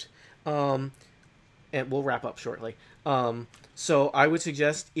survived, and we'll wrap up shortly. So I would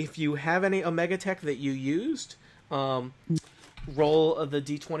suggest if you have any Omega Tech that you used, roll the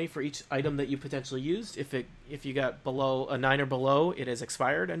D20 for each item that you potentially used. If you got below a 9 or below, it has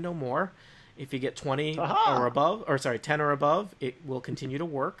expired and no more. If you get 20 or above, 10 or above, it will continue to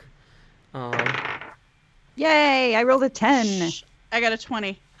work. Yay! I rolled a 10. I got a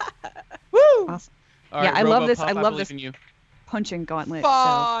 20. Woo! Awesome. All Yeah, right, I love Robo this- Pup, I love believe this- in you. Punching gauntlet.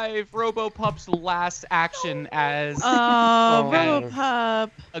 5 Robopup's last action as Oh, Oh.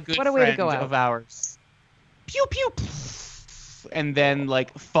 Robopup. a good What a way to friend go out. of ours. Pew pew, and then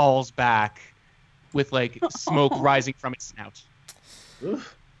like falls back with like smoke rising from its snout.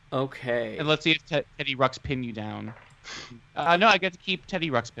 Oof. Okay. And let's see if Teddy Ruxpin you down. No, I get to keep Teddy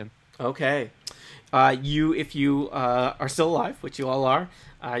Ruxpin. Okay. If you are still alive, which you all are,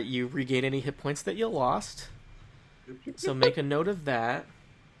 you regain any hit points that you lost. So make a note of that.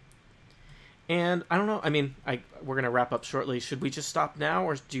 And I don't know. I mean, we're gonna wrap up shortly. Should we just stop now,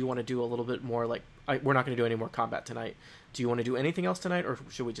 or do you want to do a little bit more? Like, we're not gonna do any more combat tonight. Do you want to do anything else tonight, or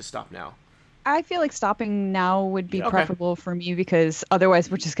should we just stop now? I feel like stopping now would be Okay. preferable for me because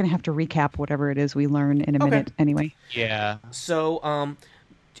otherwise we're just going to have to recap whatever it is we learn in a minute anyway. Yeah. So,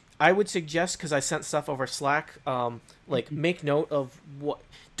 I would suggest, because I sent stuff over Slack, make note of what.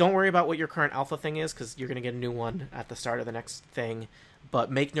 Don't worry about what your current alpha thing is, because you're going to get a new one at the start of the next thing.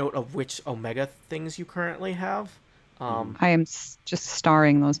 But make note of which Omega things you currently have. I am just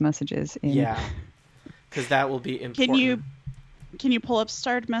starring those messages in. Yeah, because that will be important. Can you pull up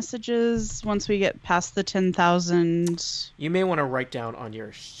starred messages once we get past the 10,000? You may want to write down on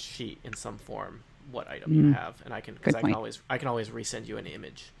your sheet in some form what item you have, and I can always resend you an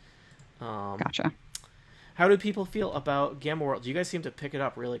image. Gotcha. How do people feel about Gamma World? You guys seem to pick it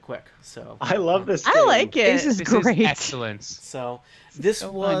up really quick. So I love this. I game. like it. This is great. Excellent. So this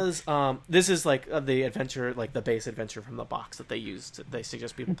so was this is like the adventure, like the base adventure from the box that they used. They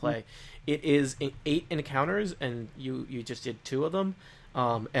suggest people play. It is 8 encounters, and you just did 2 of them,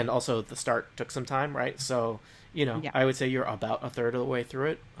 and also the start took some time, right? So Yeah. I would say you're about a third of the way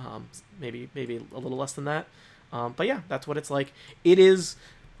through it, maybe a little less than that. But yeah, that's what it's like. It is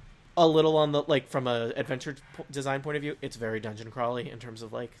a little on the, like, from a adventure design point of view, it's very dungeon crawly in terms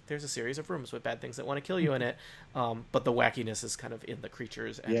of, like, there's a series of rooms with bad things that want to kill you in it, but the wackiness is kind of in the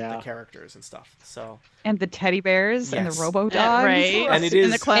creatures and the characters and stuff. So And the teddy bears and the Yes. robo dogs. Right. And it is-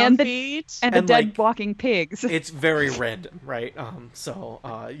 And the clown and the- feet. And the And, dead like, walking pigs. it's very random, right?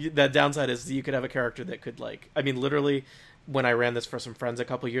 The downside is you could have a character that could, like, I mean, literally, when I ran this for some friends a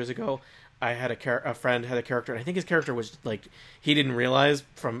couple years ago, I had a friend had a character, and I think his character was, like, he didn't realize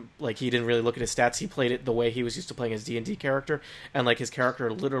he didn't really look at his stats. He played it the way he was used to playing his D&D character, and, like, his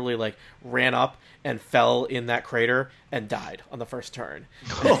character literally, like, ran up and fell in that crater and died on the first turn.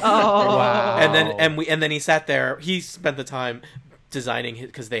 Oh. Wow. And then he sat there. He spent the time designing it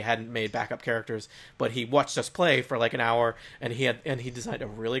because they hadn't made backup characters, but he watched us play for like an hour, and he designed a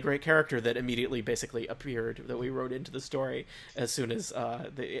really great character that immediately basically appeared, that we wrote into the story as soon as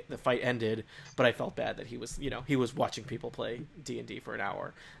the fight ended. But I felt bad that he was watching people play D&D for an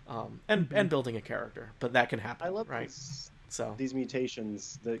hour and building a character, but that can happen. I love right this. So These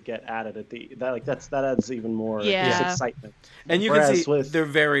mutations that get added at that adds even more Yeah. excitement. and you Whereas can see with- they're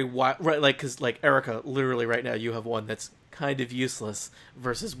very right, like, because like Erica, literally right now you have one that's kind of useless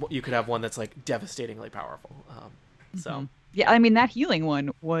versus you could have one that's like devastatingly powerful. So Yeah, I mean, that healing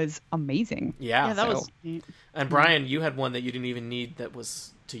one was amazing. Yeah, that was neat. And Brian, you had one that you didn't even need that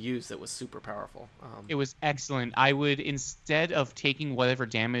was super powerful. It was excellent. I would, instead of taking whatever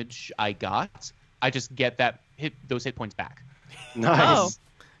damage I got, I just get those hit points back. Nice.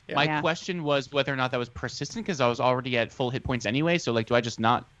 My question was whether or not that was persistent, because I was already at full hit points anyway. So like, do I just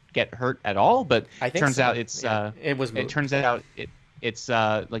not get hurt at all? But it turns out it's it was. It turns out it's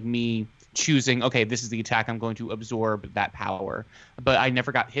like me choosing, okay, this is the attack, I'm going to absorb that power, but I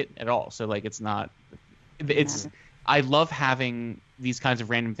never got hit at all. So like, I love having these kinds of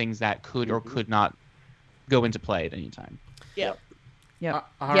random things that could or could not go into play at any time. Yeah. Yeah,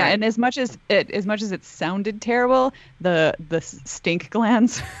 right. And as much as it sounded terrible, the stink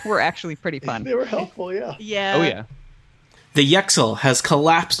glands were actually pretty fun. They were helpful, yeah. Yeah. Oh yeah. The Yexel has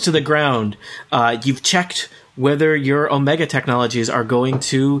collapsed to the ground. You've checked whether your Omega technologies are going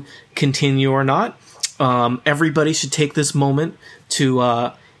to continue or not. Everybody should take this moment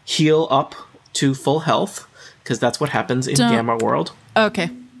to heal up to full health, because that's what happens in Gamma World. Okay.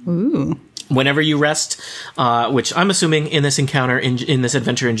 Ooh. Whenever you rest, which I'm assuming in this encounter, in this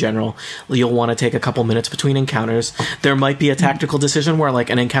adventure in general, you'll want to take a couple minutes between encounters. There might be a tactical decision where like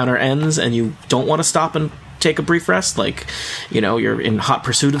an encounter ends and you don't want to stop and take a brief rest, like, you're in hot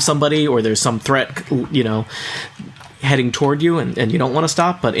pursuit of somebody, or there's some threat, heading toward you, and you don't want to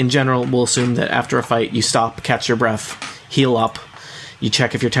stop. But in general, we'll assume that after a fight, you stop, catch your breath, heal up, you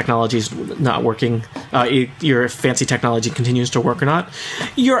check if your technology's not working, your fancy technology continues to work or not.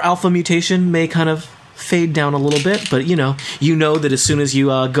 Your alpha mutation may kind of fade down a little bit, but you know that as soon as you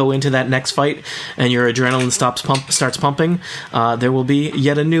go into that next fight and your adrenaline starts pumping, there will be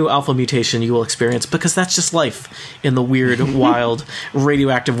yet a new alpha mutation you will experience, because that's just life in the weird, wild,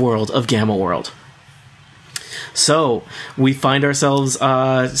 radioactive world of Gamma World. So we find ourselves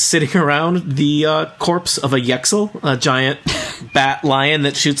sitting around the corpse of a Yexel, a giant bat lion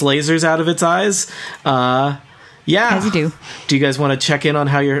that shoots lasers out of its eyes. Yeah. As you do. Do you guys want to check in on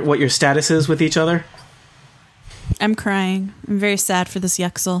what your status is with each other? I'm crying. I'm very sad for this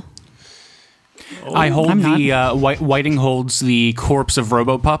Yexel. I hold Whiting holds the corpse of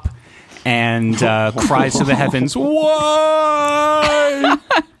Robopup and cries to the heavens, "Why?"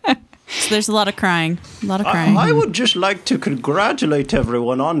 So there's a lot of crying. I would just like to congratulate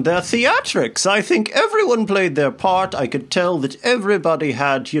everyone on their theatrics. I think everyone played their part. I could tell that everybody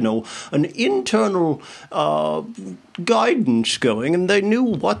had, an internal guidance going, and they knew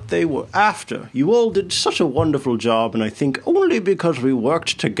what they were after. You all did such a wonderful job, and I think only because we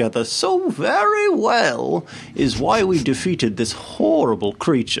worked together so very well is why we defeated this horrible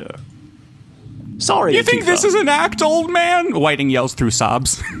creature. Sorry, You think this is an act, old man? Whiting yells through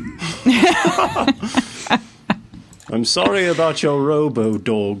sobs. I'm sorry about your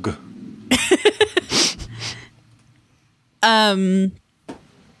robo-dog. I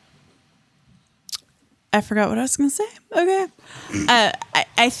forgot what I was going to say. Okay.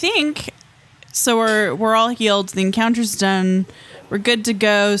 I think, so we're all healed. The encounter's done. We're good to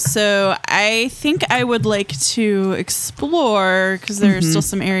go. So I think I would like to explore, because there are still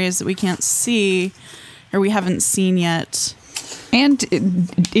some areas that we can't see or we haven't seen yet. And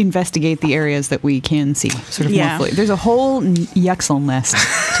investigate the areas that we can see, sort of more fully. There's a whole Yexel nest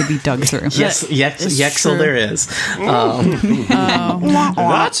to be dug through. Yes, Yexel there is.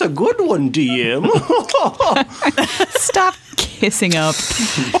 That's a good one, DM. Stop kissing up.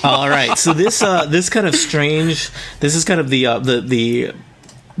 All right, so this kind of strange. This is kind of the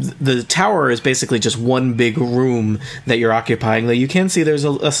tower is basically just one big room that you're occupying. You can see there's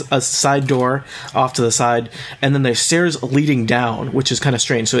a side door off to the side, and then there's stairs leading down, which is kind of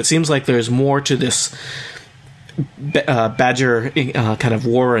strange. So it seems like there's more to this badger kind of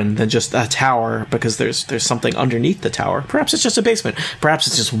warren than just a tower, because there's something underneath the tower. Perhaps it's just a basement. Perhaps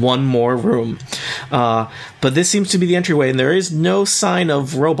it's just one more room. But this seems to be the entryway, and there is no sign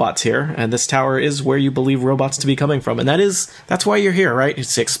of robots here. And this tower is where you believe robots to be coming from, and that's why you're here, right?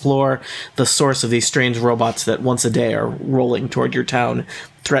 It's to explore the source of these strange robots that once a day are rolling toward your town,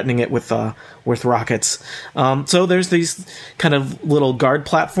 threatening it with rockets. So there's these kind of little guard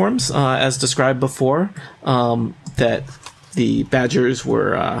platforms, as described before, that the badgers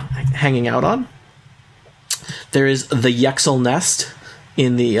were hanging out on. There is the Yexel nest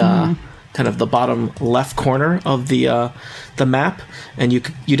in the kind of the bottom left corner of the map, and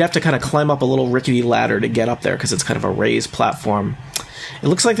you'd have to kind of climb up a little rickety ladder to get up there, because it's kind of a raised platform. It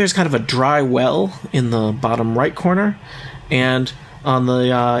looks like there's kind of a dry well in the bottom right corner, and on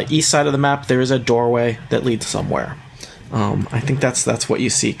the east side of the map, there is a doorway that leads somewhere. I think that's what you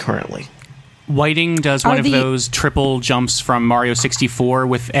see currently. Whiting does one of those triple jumps from Mario 64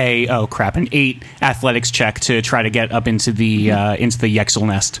 with an 8 athletics check to try to get up into the Yexel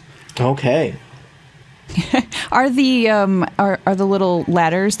nest. Okay. Are the little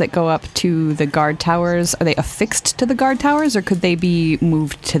ladders that go up to the guard towers, are they affixed to the guard towers, or could they be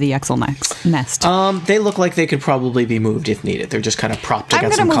moved to the Yexel nest? They look like they could probably be moved if needed. They're just kind of propped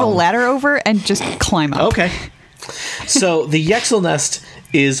against some I'm going to move columns. a ladder over and just climb up. Okay. So the Yexel nest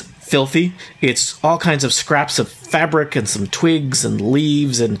is filthy. It's all kinds of scraps of fabric and some twigs and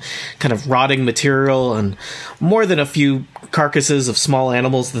leaves and kind of rotting material and more than a few carcasses of small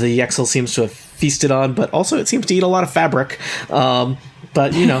animals that the Yexel seems to have feasted on, but also it seems to eat a lot of fabric.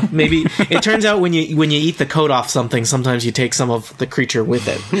 But maybe it turns out when you eat the coat off something, sometimes you take some of the creature with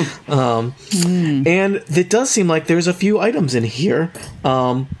it. And it does seem like there's a few items in here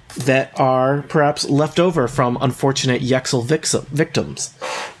that are perhaps left over from unfortunate Yexel victims.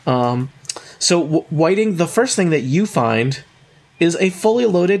 So Whiting, the first thing that you find is a fully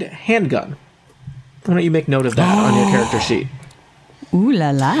loaded handgun. Why don't you make note of that on your character sheet? Ooh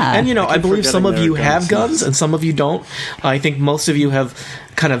la la. And, I believe some of you have guns and some of you don't. I think most of you have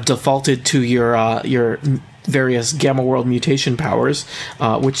kind of defaulted to your various Gamma World mutation powers,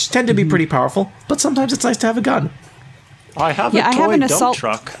 which tend to be pretty powerful, but sometimes it's nice to have a gun. I have a toy dump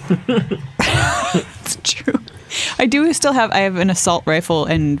truck. It's true. I do still have. I have an assault rifle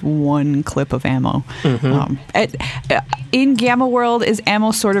and 1 clip of ammo. In Gamma World, is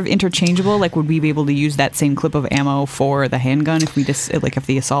ammo sort of interchangeable? Like, would we be able to use that same clip of ammo for the handgun if we just if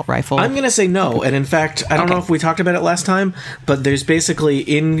the assault rifle? I'm gonna say no. And in fact, I don't know if we talked about it last time, but there's basically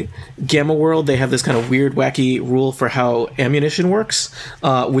in Gamma World they have this kind of weird, wacky rule for how ammunition works,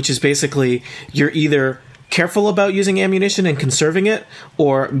 which is basically you're either careful about using ammunition and conserving it,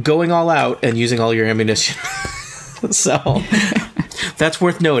 or going all out and using all your ammunition. So that's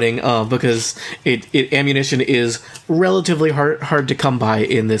worth noting because ammunition is relatively hard to come by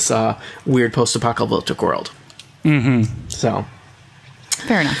in this weird post-apocalyptic world. So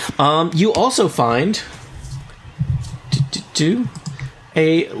fair enough. You also find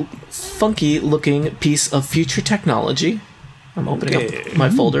a funky-looking piece of future technology. I'm opening up my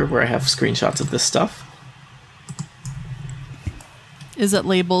folder where I have screenshots of this stuff. Is it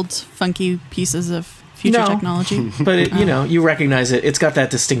labeled funky pieces of future technology? But you recognize it. It's got that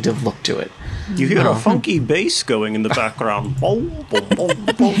distinctive look to it. You hear a funky bass going in the background.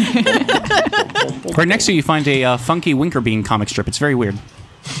 Right next to you find a funky Winkerbean comic strip. It's very weird.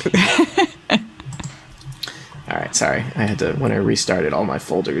 All right, sorry. I had to, when I restarted all my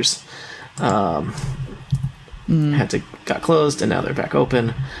folders, got closed, and now they're back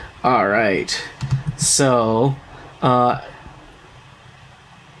open. All right. So,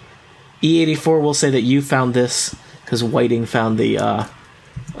 E84 will say that you found this because Whiting found the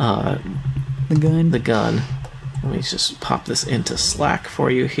gun. The gun. Let me just pop this into Slack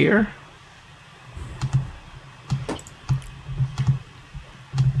for you here.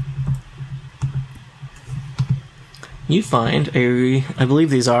 You find I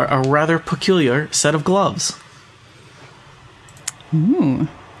believe these are a rather peculiar set of gloves. Ooh,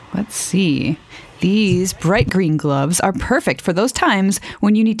 let's see. These bright green gloves are perfect for those times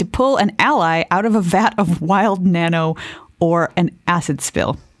when you need to pull an ally out of a vat of wild nano or an acid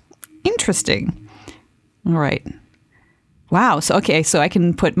spill. Interesting. All right. Wow. So I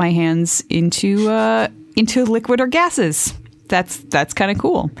can put my hands into liquid or gases. That's kind of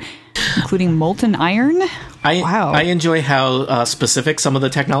cool, including molten iron. Wow. I enjoy how specific some of the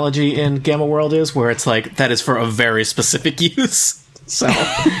technology in Gamma World is, where it's like that is for a very specific use. So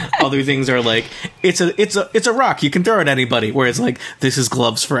other things are like it's a rock, you can throw it at anybody, where it's like this is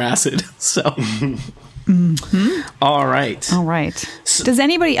gloves for acid. So All right. So, does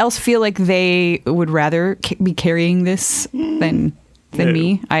anybody else feel like they would rather be carrying this than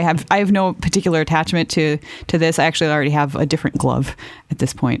me? I have no particular attachment to this. I actually already have a different glove at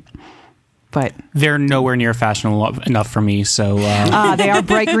this point. But they're nowhere near fashionable enough for me. So they are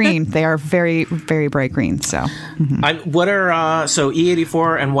bright green. They are very, very bright green. So what are so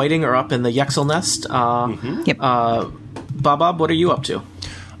E84 and Whiting are up in the Yexel nest. Yep. Bob, what are you up to?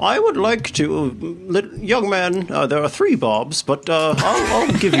 I would like to, young man. There are 3 Bobs, but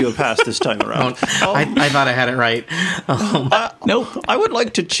I'll give you a pass this time around. I thought I had it right. Nope. I would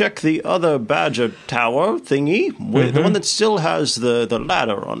like to check the other Badger Tower thingy, the one that still has the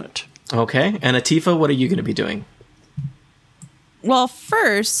ladder on it. Okay, and Atifa, what are you going to be doing? Well,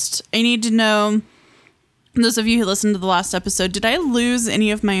 first, I need to know, those of you who listened to the last episode, did I lose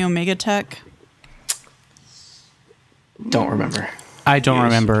any of my Omega Tech? Don't remember. I don't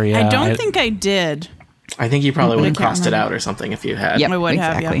remember, yeah. I don't think I did. I think you probably would have crossed it out or something if you had. Yep, I would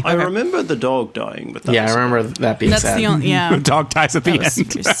exactly. have, yeah. I remember the dog dying, but that Yeah, I was- remember that being That's sad. the only, yeah. The dog dies at the That was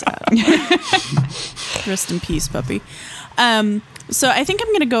end. super sad. Rest in peace, puppy. So I think I'm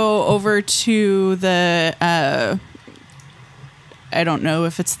going to go over to the, I don't know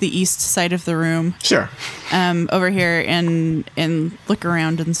if it's the east side of the room, Sure. over here and look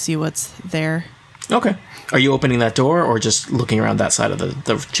around and see what's there. Okay. Are you opening that door or just looking around that side of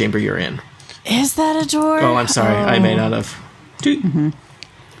the chamber you're in? Is that a door? Oh, I'm sorry. I may not have.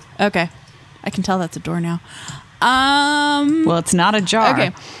 Okay. I can tell that's a door now. Well, it's not a jar.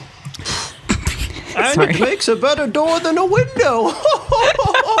 Okay. And Sorry. it makes a better door than a window.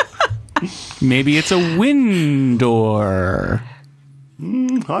 Maybe it's a window.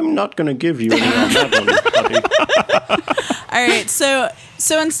 I'm not going to give you any on that one, buddy. All right, so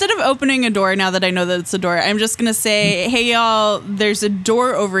instead of opening a door, now that I know that it's a door, I'm just gonna say, hey y'all, there's a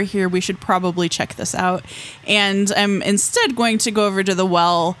door over here. We should probably check this out. And I'm instead going to go over to the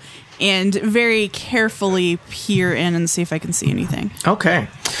well and very carefully peer in and see if I can see anything. Okay.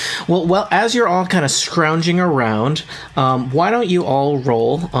 Well, as you're all kind of scrounging around, why don't you all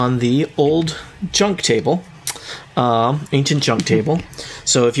roll on the old junk table, ancient junk table.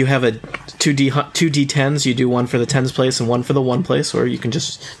 So if you have a 2d10s, you do one for the tens place and one for the one place, or you can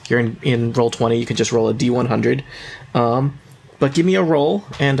just, if you're in roll 20, you can just roll a d100. But give me a roll,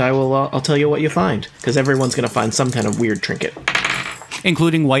 and I'll tell you what you find, because everyone's going to find some kind of weird trinket.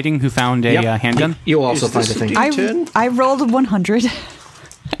 Including Whiting, who found a Yep. handgun. You'll also Is find a this a thing. D10? I rolled a 100. I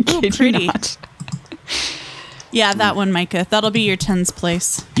kid you pretty. not. Yeah, that one, Micah. That'll be your tens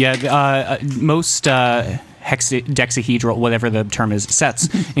place. Yeah, most dexahedral, whatever the term is, sets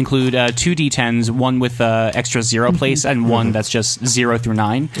include 2 d10s, one with extra 0 place and one that's just 0 through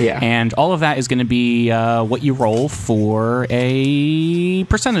 9. Yeah. And all of that is going to be what you roll for a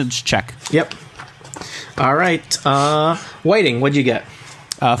percentage check. Yep. All right. Whiting, what'd you get?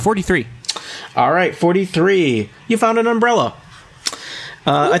 43. All right, 43. You found an umbrella.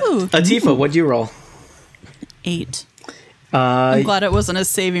 Atifa, what'd you roll? 8. I'm glad it wasn't a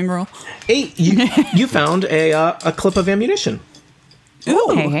saving roll. 8. You found a clip of ammunition.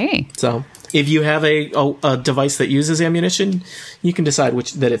 Ooh. Hey. So if you have a device that uses ammunition, you can decide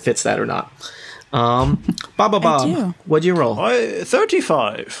that it fits that or not. Baba Bob, do. what'd you roll?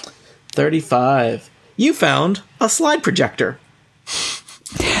 35. 35. You found a slide projector.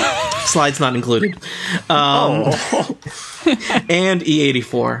 Slides not included. And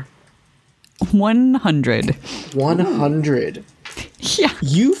E84. 100. 100. Yeah.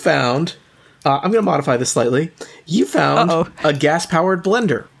 You found, I'm going to modify this slightly. You found a gas-powered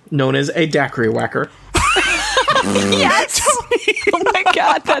blender known as a Daiquiri whacker. Yes. Oh my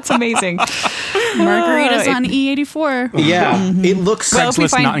God, that's amazing. Margaritas on E84. Yeah, it looks Well, if we Craigslist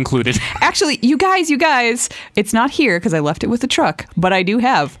find- not included. Actually, you guys, it's not here because I left it with the truck, but I do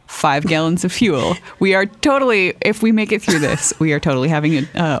have 5 gallons of fuel. We are totally, if we make it through this, we are totally having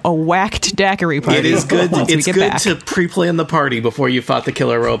a whacked daiquiri party. It is good. once we It's get good back. to pre-plan the party before you fought the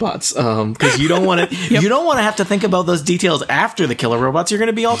killer robots, because you don't want to. You don't want to have to think about those details after the killer robots. You're going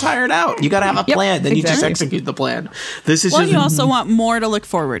to be all tired out. You got to have a plan. Then you just exactly. execute the plan. This is Well, just you also want more to look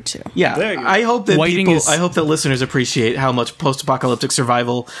forward to. yeah. There you go. I hope that Whiting people. is- I hope that listeners appreciate how much post-apocalyptic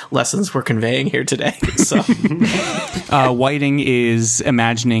survival lessons we're conveying here today. So Whiting is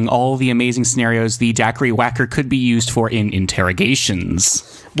imagining all the amazing scenarios the Daiquiri whacker could be used for in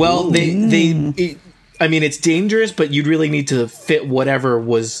interrogations. well, I mean, it's dangerous, but you'd really need to fit whatever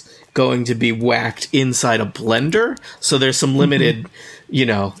was going to be whacked inside a blender. So there's some limited,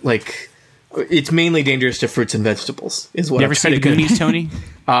 like it's mainly dangerous to fruits and vegetables. Is what You I'm ever see trying the to get. Goonies, Tony?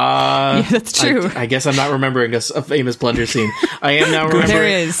 Yeah, that's true. I guess I'm not remembering a famous blender scene. I am now remembering. There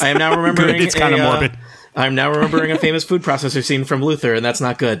is. I am now remembering. Good, it's kind of morbid. I'm now remembering a famous food processor scene from Luther, and that's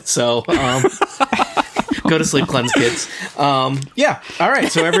not good. So, go to sleep, cleanse, kids. Yeah. All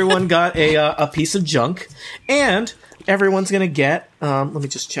right. So everyone got a piece of junk, and everyone's gonna get. Let me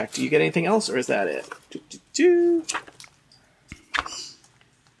just check. Do you get anything else, or is that it?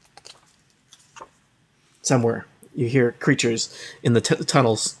 Somewhere you hear creatures in the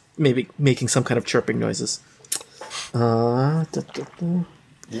tunnels, maybe making some kind of chirping noises. What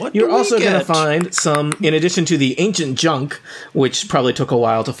You're do we also going to get? find some, in addition to the ancient junk, which probably took a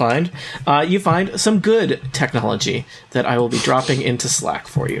while to find, you find some good technology that I will be dropping into Slack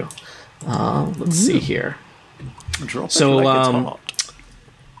for you. Let's see here. Drop it So, like it's hot.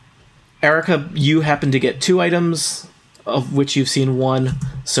 Erica, you happen to get 2 items, of which you've seen 1.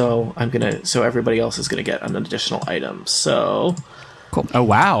 So so everybody else is gonna get an additional item. So Oh,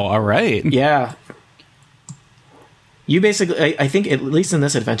 wow. All right. yeah, you basically, I think at least in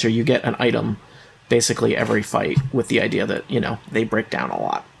this adventure, you get an item basically every fight with the idea that, you know, they break down a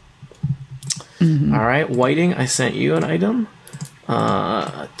lot. Mm-hmm. All right, Whiting, I sent you an item.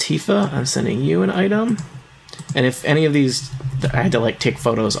 Tifa, I'm sending you an item. And if any of these, I had to like take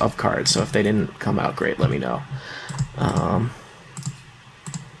photos of cards, so if they didn't come out great, let me know.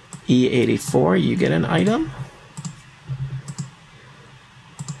 E84, you get an item.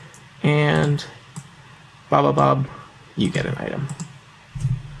 And Baba Bob, you get an item.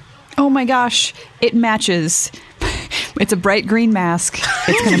 Oh my gosh, it matches. It's a bright green mask.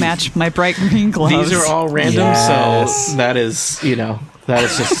 It's going to match my bright green gloves. These are all random, so that is, you know, that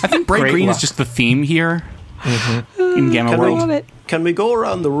is just I think bright green is just the theme here in Gamma World. Can we go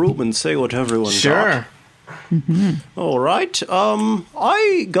around the room and say what everyone got? Mm-hmm. All right.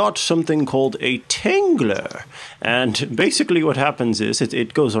 I got something called a tangler. And basically what happens is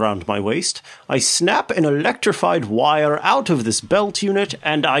it goes around my waist. I snap an electrified wire out of this belt unit,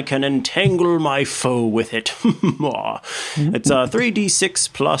 and I can entangle my foe with it. It's a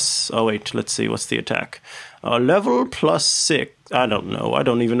 3d6 plus... Oh, wait. Let's see. What's the attack? Level plus 6. I don't know. I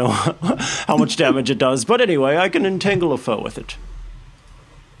don't even know how much damage it does. But anyway, I can entangle a foe with it.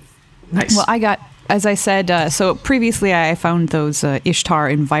 Nice. Well, I got... As I said, so previously I found those Ishtar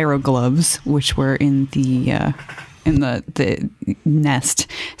Enviro gloves, which were in the nest.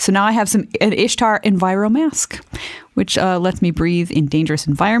 So now I have an Ishtar Enviro mask, which lets me breathe in dangerous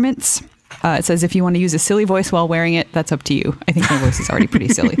environments. It says if you want to use a silly voice while wearing it, that's up to you. I think my voice is already pretty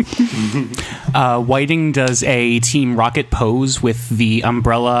silly. Whiting does a Team Rocket pose with the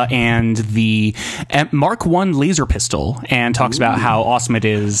umbrella and the Mark I laser pistol and talks about how awesome it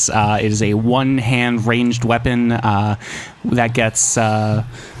is. It is a one-hand ranged weapon that gets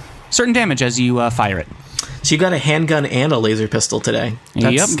certain damage as you fire it. So you got a handgun and a laser pistol today.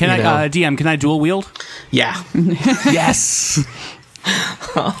 Yep. Can I, DM, can I dual wield? Yeah. Yes.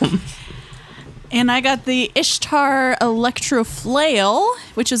 And I got the Ishtar Electro Flail,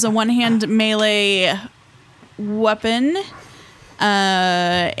 which is a one-hand melee weapon.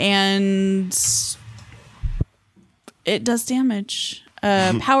 And it does damage.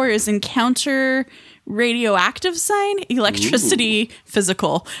 Power is encounter radioactive sign, electricity,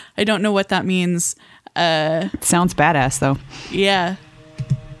 physical. I don't know what that means. It sounds badass, though. Yeah.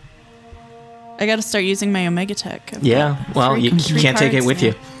 I got to start using my Omega Tech. Yeah, well, you can't take it with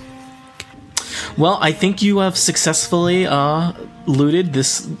you. Well, I think you have successfully looted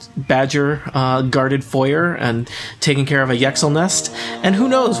this badger guarded foyer and taken care of a Yexel nest. And who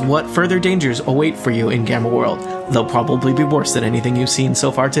knows what further dangers await for you in Gamma World. They'll probably be worse than anything you've seen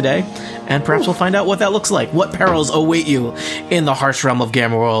so far today. And perhaps we'll find out what that looks like. What perils await you in the harsh realm of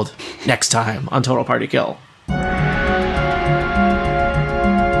Gamma World next time on Total Party Kill.